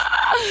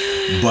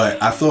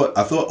 but I thought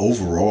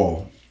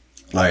overall,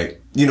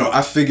 like, you know,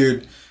 I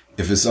figured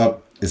if it's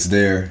up, it's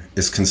there,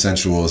 it's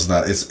consensual, it's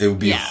not, it would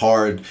be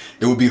hard.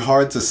 It would be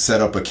hard to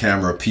set up a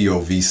camera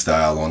POV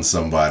style on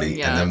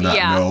somebody and them not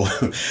know.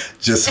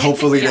 Just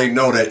hopefully they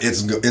know that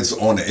it's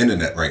on the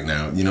internet right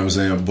now. You know what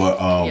I'm saying?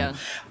 But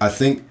I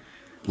think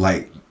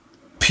like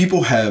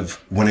people have,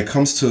 when it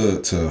comes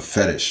to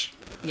fetish,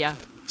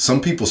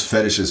 some people's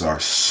fetishes are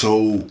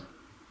so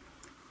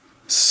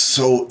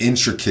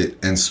intricate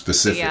and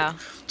specific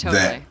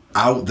that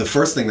the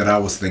first thing that I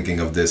was thinking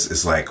of this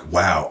is like,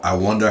 wow, I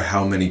wonder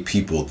how many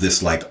people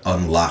this like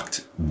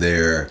unlocked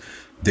their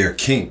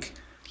kink.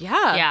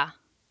 On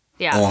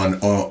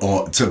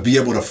to be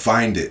able to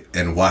find it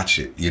and watch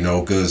it, you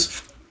know,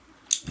 because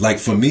like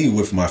for me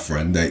with my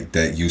friend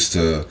that used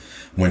to,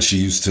 when she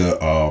used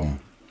to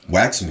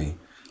wax me,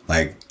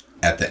 like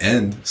at the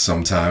end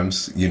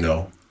sometimes, you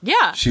know,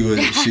 she would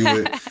she'd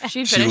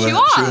finish you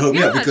off. She would hook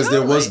me up because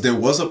there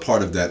was a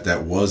part of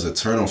that was a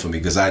turn on for me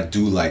because I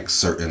do like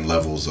certain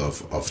levels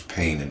of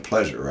pain and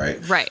pleasure,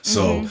 right?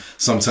 So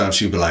sometimes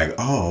she'd be like,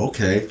 oh,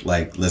 okay,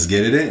 like let's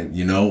get it in,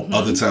 you know.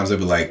 Other times I'd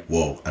be like,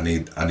 whoa, I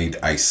need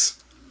ice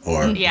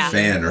or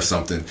fan or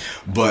something.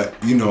 But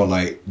you know,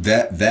 like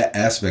that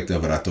aspect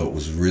of it I thought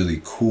was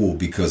really cool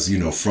because, you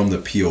know, from the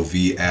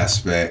POV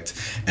aspect,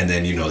 and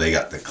then, you know, they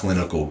got the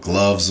clinical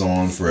gloves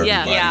on for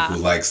everybody who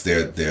likes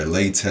their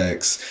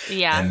latex,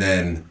 and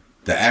then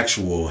the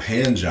actual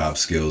hand job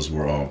skills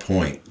were on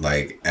point.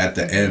 Like at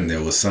the end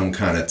there was some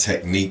kind of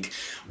technique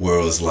where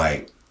it was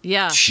like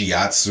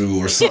shiatsu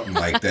or something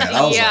like that.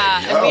 I was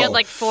like, yo. And we had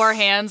like 4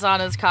 hands on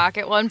his cock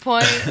at one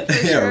point.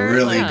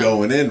 Really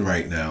going in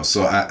right now.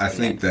 So I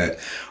think that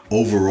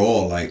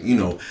overall, like, you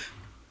know,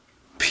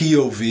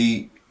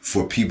 POV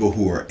for people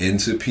who are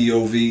into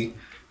POV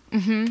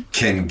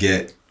can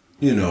get,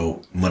 you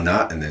know,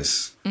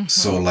 monotonous.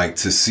 So like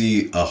to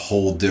see a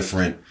whole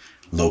different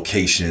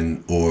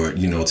location, or,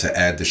 you know, to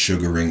add the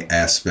sugaring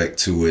aspect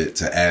to it,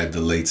 to add the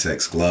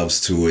latex gloves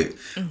to it,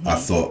 I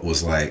thought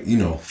was like, you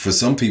know, for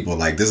some people,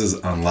 like this is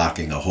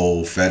unlocking a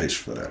whole fetish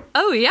for them.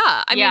 Oh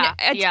yeah, I mean,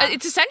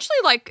 it's essentially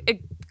like a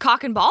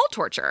cock and ball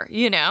torture,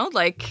 you know,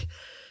 like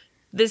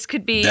this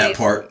could be that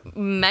part,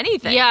 many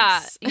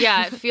things.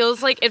 It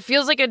feels like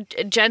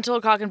a gentle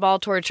cock and ball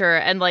torture.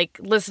 And like,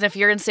 listen, if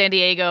you're in San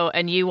Diego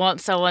and you want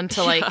someone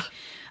to like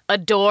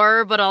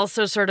adore but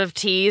also sort of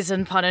tease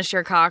and punish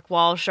your cock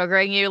while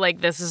sugaring you, like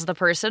this is the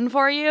person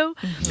for you.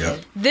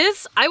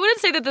 This, I wouldn't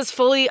say that this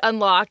fully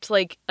unlocked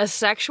like a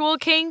sexual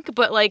kink,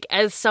 but like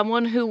as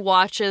someone who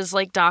watches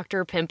like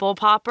Dr. Pimple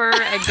Popper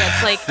and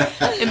gets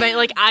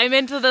like I'm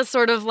into this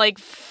sort of like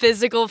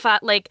physical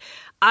fat, like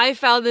I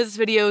found this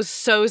video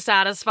so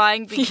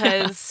satisfying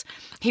because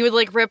he would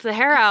like rip the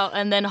hair out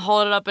and then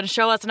hold it up and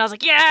show us, and I was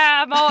like,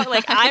 yeah, I'm all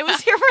like, I was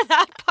here for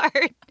that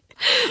part.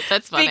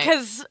 That's funny.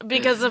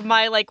 Because of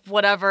my like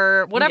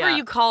whatever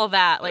you call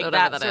that, like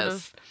whatever that sort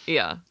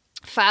of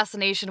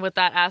fascination with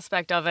that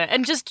aspect of it,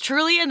 and just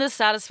truly in this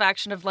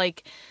satisfaction of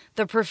like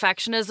the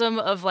perfectionism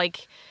of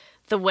like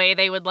the way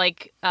they would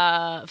like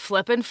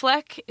flip and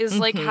flick is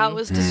like how it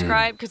was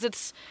described, because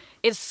it's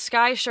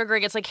Sky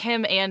sugaring. It's like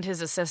him and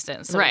his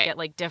assistant, so they get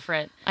like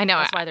different. I know,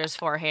 that's why there's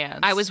 4 hands.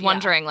 I was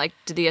wondering, like,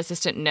 did the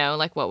assistant know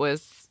like what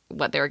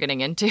they were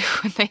getting into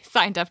when they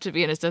signed up to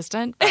be an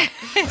assistant? But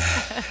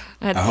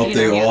I hope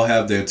they all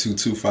have their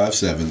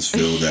 2257s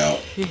filled out.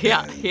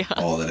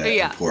 All of that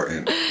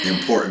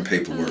important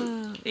paperwork.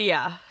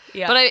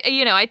 But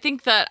I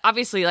think that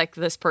obviously like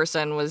this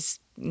person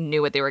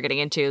knew what they were getting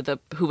into,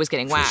 who was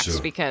getting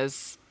waxed,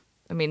 because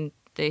I mean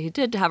they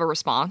did have a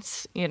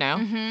response, you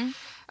know.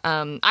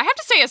 I have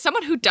to say, as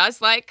someone who does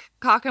like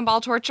cock and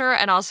ball torture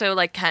and also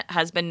like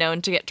has been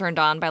known to get turned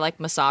on by like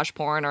massage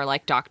porn or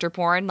like doctor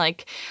porn,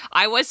 like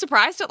I was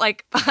surprised at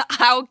like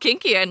how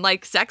kinky and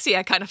like sexy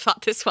I kind of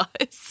thought this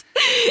was.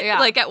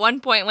 Like at one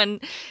point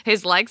when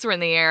his legs were in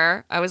the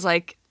air, I was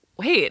like,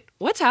 wait,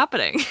 what's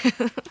happening?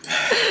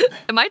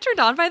 Am I turned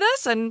on by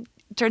this? And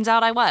turns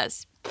out I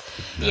was.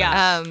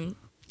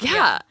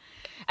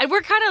 And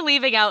we're kind of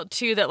leaving out,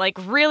 too, that, like,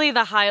 really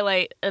the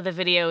highlight of the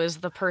video is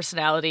the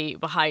personality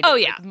behind it.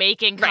 Like,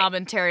 making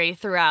commentary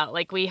throughout.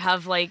 Like, we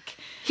have, like...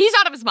 He's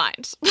out of his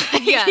mind.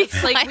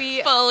 Yes. Like,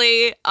 we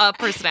fully a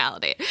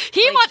personality.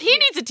 He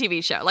needs a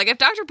TV show. Like, if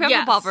Dr.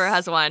 Pimple Popper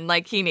has one,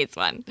 like, he needs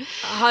one.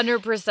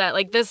 100%.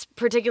 Like, this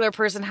particular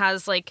person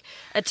has, like,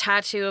 a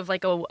tattoo of,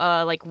 like,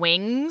 like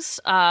wings.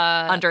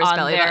 Under his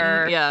belly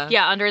button.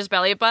 Yeah, under his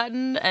belly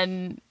button.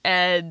 And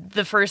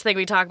the first thing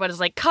we talk about is,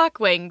 like, cock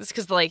wings.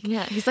 Because, like...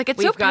 Yeah, he's like,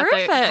 it's so got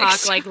perfect. The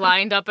cock like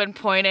lined up and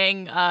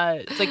pointing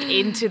like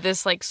into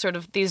this like sort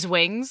of these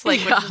wings, like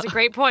which is a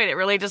great point. It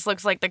really just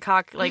looks like the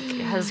cock like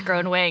has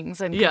grown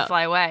wings and can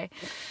fly away.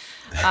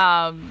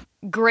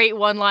 great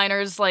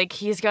one-liners like,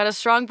 he's got a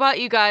strong butt,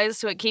 you guys,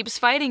 so it keeps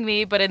fighting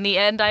me, but in the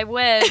end I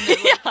win.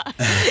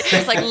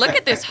 It's like, look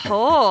at this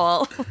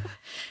hole.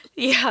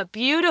 Yeah,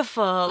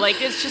 beautiful.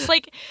 Like, it's just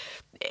like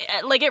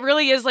it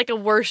really is like a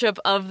worship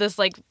of this,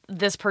 like,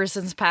 this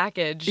person's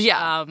package.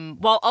 Yeah.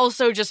 While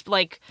also just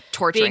like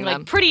torturing being like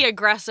them. pretty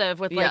aggressive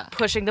with like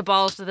pushing the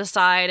balls to the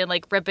side and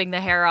like ripping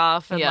the hair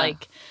off and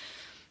like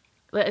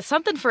it's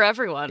something for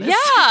everyone.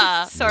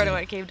 Yeah. Sort of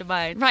what came to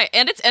mind. Right.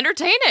 And it's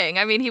entertaining.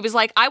 I mean, he was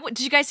like,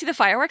 did you guys see the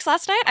fireworks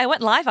last night? I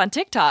went live on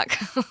TikTok.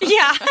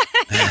 Yeah.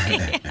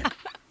 I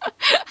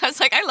was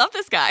like, I love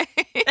this guy.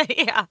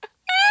 Yeah.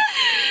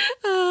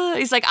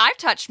 He's like, I've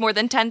touched more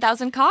than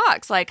 10,000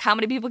 cocks. Like, how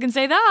many people can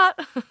say that?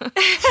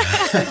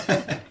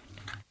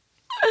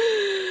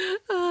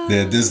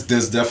 Yeah,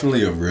 there's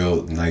definitely a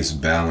real nice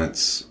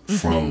balance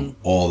from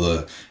all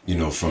the,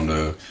 from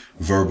the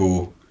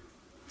verbal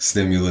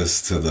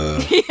stimulus to the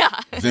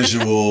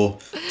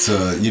visual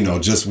to,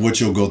 just what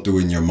you'll go through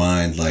in your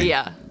mind. Like,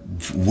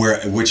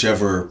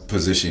 whichever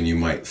position you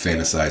might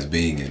fantasize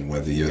being in,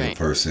 whether you're the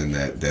person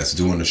that's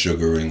doing the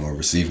sugaring or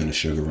receiving the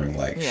sugaring,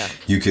 like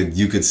you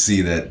could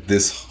see that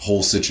this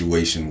whole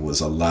situation was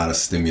a lot of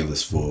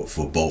stimulus for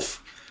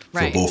both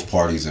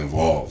parties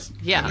involved.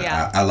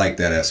 I like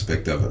that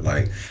aspect of it.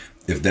 Like,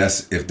 if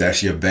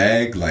that's your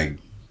bag, like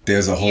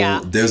there's a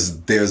whole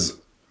there's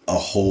a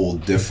whole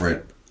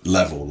different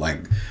level.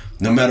 Like,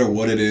 no matter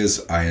what it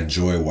is, I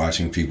enjoy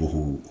watching people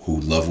who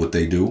love what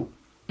they do.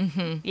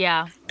 Mm-hmm.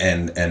 Yeah.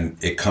 And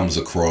it comes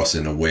across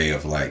in a way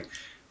of like,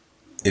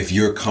 if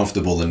you're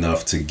comfortable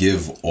enough to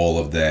give all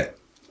of that,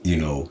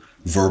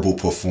 verbal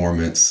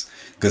performance,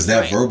 because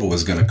that verbal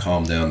is going to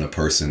calm down the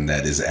person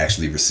that is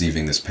actually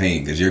receiving this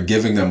pain, because you're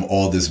giving them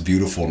all this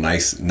beautiful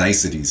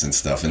niceties and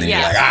stuff, and then you're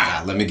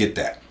like, let me get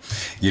that,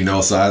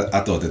 So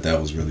I thought that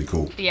was really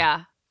cool.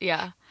 Yeah.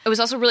 Yeah. It was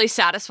also really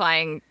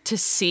satisfying to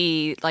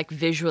see, like,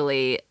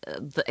 visually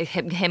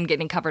him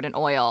getting covered in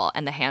oil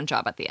and the hand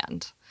job at the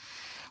end.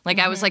 Like,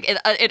 I was like,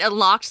 it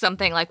unlocked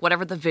something, like,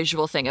 whatever the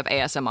visual thing of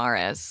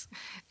ASMR is.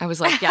 I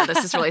was like, yeah,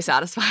 this is really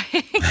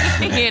satisfying,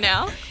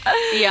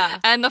 Yeah.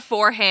 And the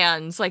 4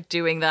 hands, like,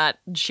 doing that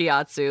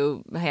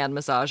shiatsu hand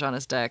massage on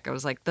his dick. I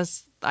was like,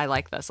 I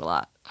like this a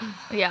lot.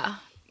 Yeah.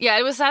 Yeah,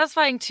 it was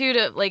satisfying, too,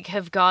 to, like,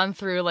 have gone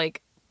through,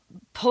 like,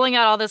 pulling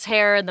out all this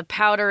hair and the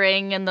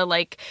powdering and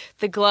the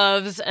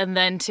gloves, and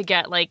then to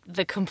get like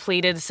the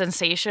completed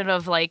sensation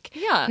of like,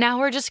 now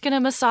we're just gonna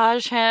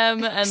massage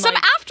him and some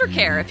like,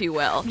 aftercare, if you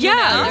will. There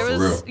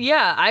was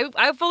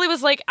I fully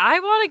was like, I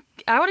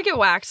want to get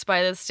waxed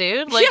by this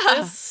dude. Like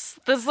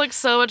this looks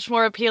so much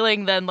more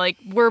appealing than like,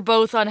 we're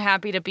both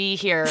unhappy to be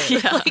here,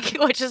 like,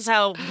 which is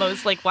how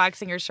most like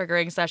waxing or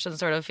sugaring sessions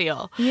sort of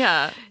feel.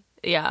 Yeah.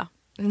 Yeah.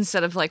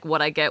 Instead of like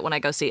what I get when I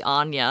go see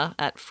Anya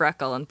at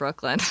Freckle in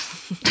Brooklyn.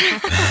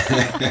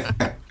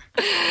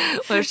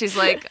 Where she's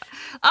like,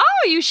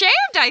 oh, you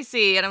shaved, I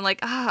see. And I'm like,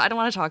 I don't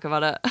want to talk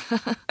about it.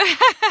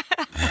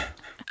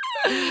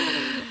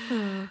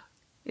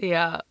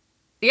 Yeah.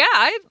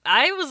 Yeah,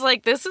 I was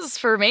like, this is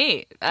for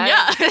me.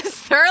 It's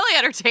thoroughly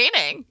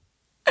entertaining.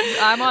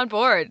 I'm on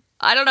board.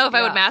 I don't know if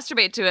I would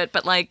masturbate to it,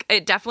 but like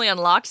it definitely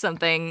unlocked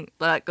something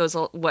that goes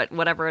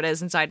whatever it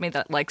is inside me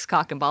that likes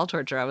cock and ball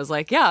torture. I was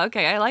like, yeah,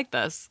 okay, I like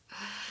this.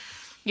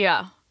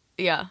 Yeah,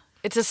 yeah.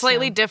 It's a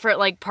slightly different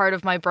like part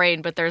of my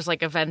brain, but there's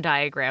like a Venn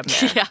diagram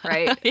there,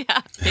 right?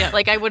 Yeah.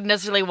 Like I wouldn't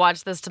necessarily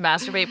watch this to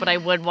masturbate, but I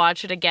would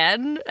watch it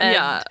again.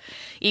 And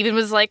even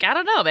was like, I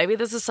don't know, maybe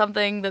this is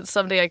something that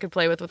someday I could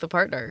play with a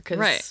partner.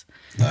 Right.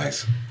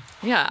 Nice.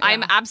 Yeah,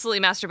 I'm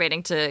absolutely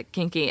masturbating to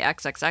kinky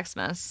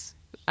XXXmas.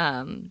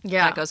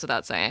 That goes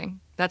without saying.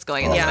 That's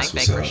going in the spank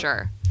bank for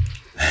sure.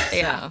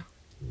 Yeah.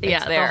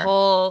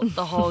 So,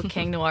 the whole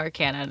King Noire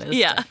canon is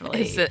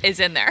definitely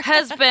is in there.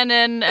 Has been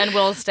in and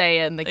will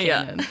stay in the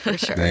canon for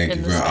sure. Thank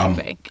you,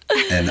 bro.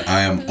 And I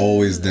am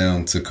always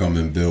down to come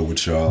and build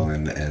with y'all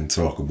and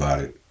talk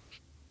about it.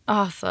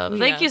 Awesome.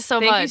 Thank you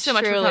so much. Thank you so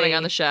much for coming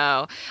on the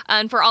show.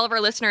 And for all of our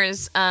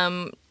listeners,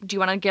 do you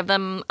want to give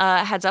them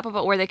a heads up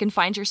about where they can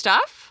find your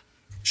stuff?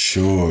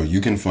 Sure.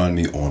 You can find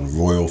me on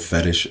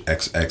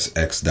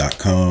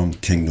royalfetishxxx.com,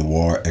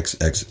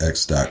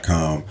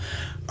 kingnoirexxx.com,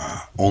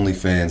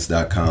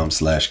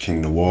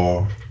 onlyfans.com/King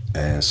Noire,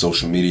 and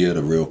social media,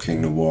 The Real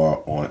King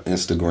Noire on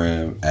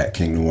Instagram, at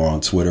King Noire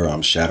on Twitter.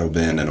 I'm shadow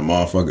banned and a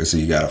motherfucker, so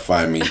you got to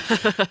find me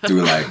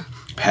through like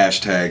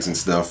hashtags and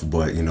stuff,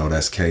 but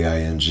that's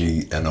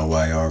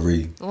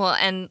KINGNOIRE. Well,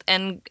 and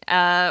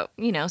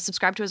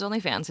subscribe to his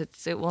OnlyFans.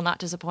 It will not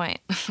disappoint.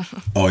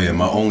 Oh yeah,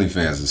 my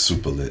OnlyFans is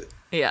super lit.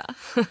 Yeah.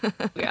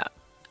 Yeah.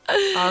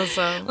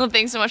 Awesome. Well,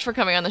 thanks so much for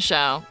coming on the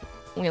show.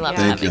 We love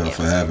Thank having you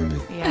for having me.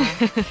 Yeah.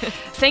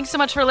 Thanks so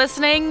much for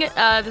listening. This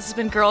has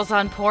been Girls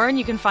on Porn.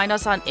 You can find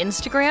us on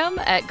Instagram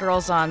at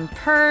Girls on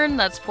Pern.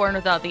 That's porn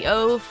without the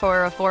O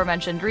for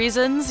aforementioned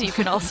reasons. You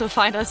can also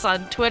find us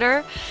on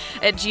Twitter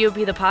at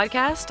GOP the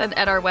Podcast and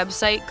at our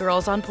website,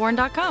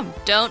 girlsonporn.com.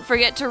 Don't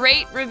forget to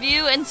rate,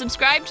 review, and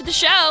subscribe to the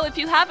show if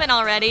you haven't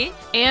already.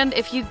 And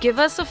if you give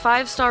us a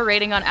 5-star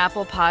rating on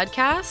Apple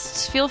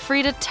Podcasts, feel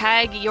free to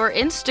tag your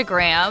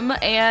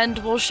Instagram and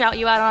we'll shout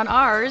you out on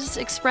ours,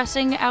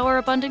 expressing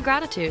our abundant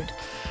gratitude.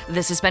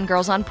 This has been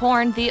Girls on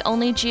Porn, the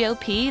only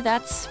GOP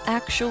that's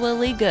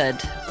actually good.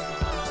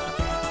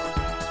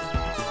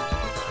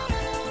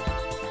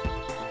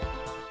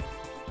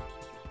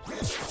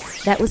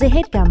 That was a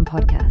HeadGum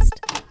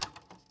podcast.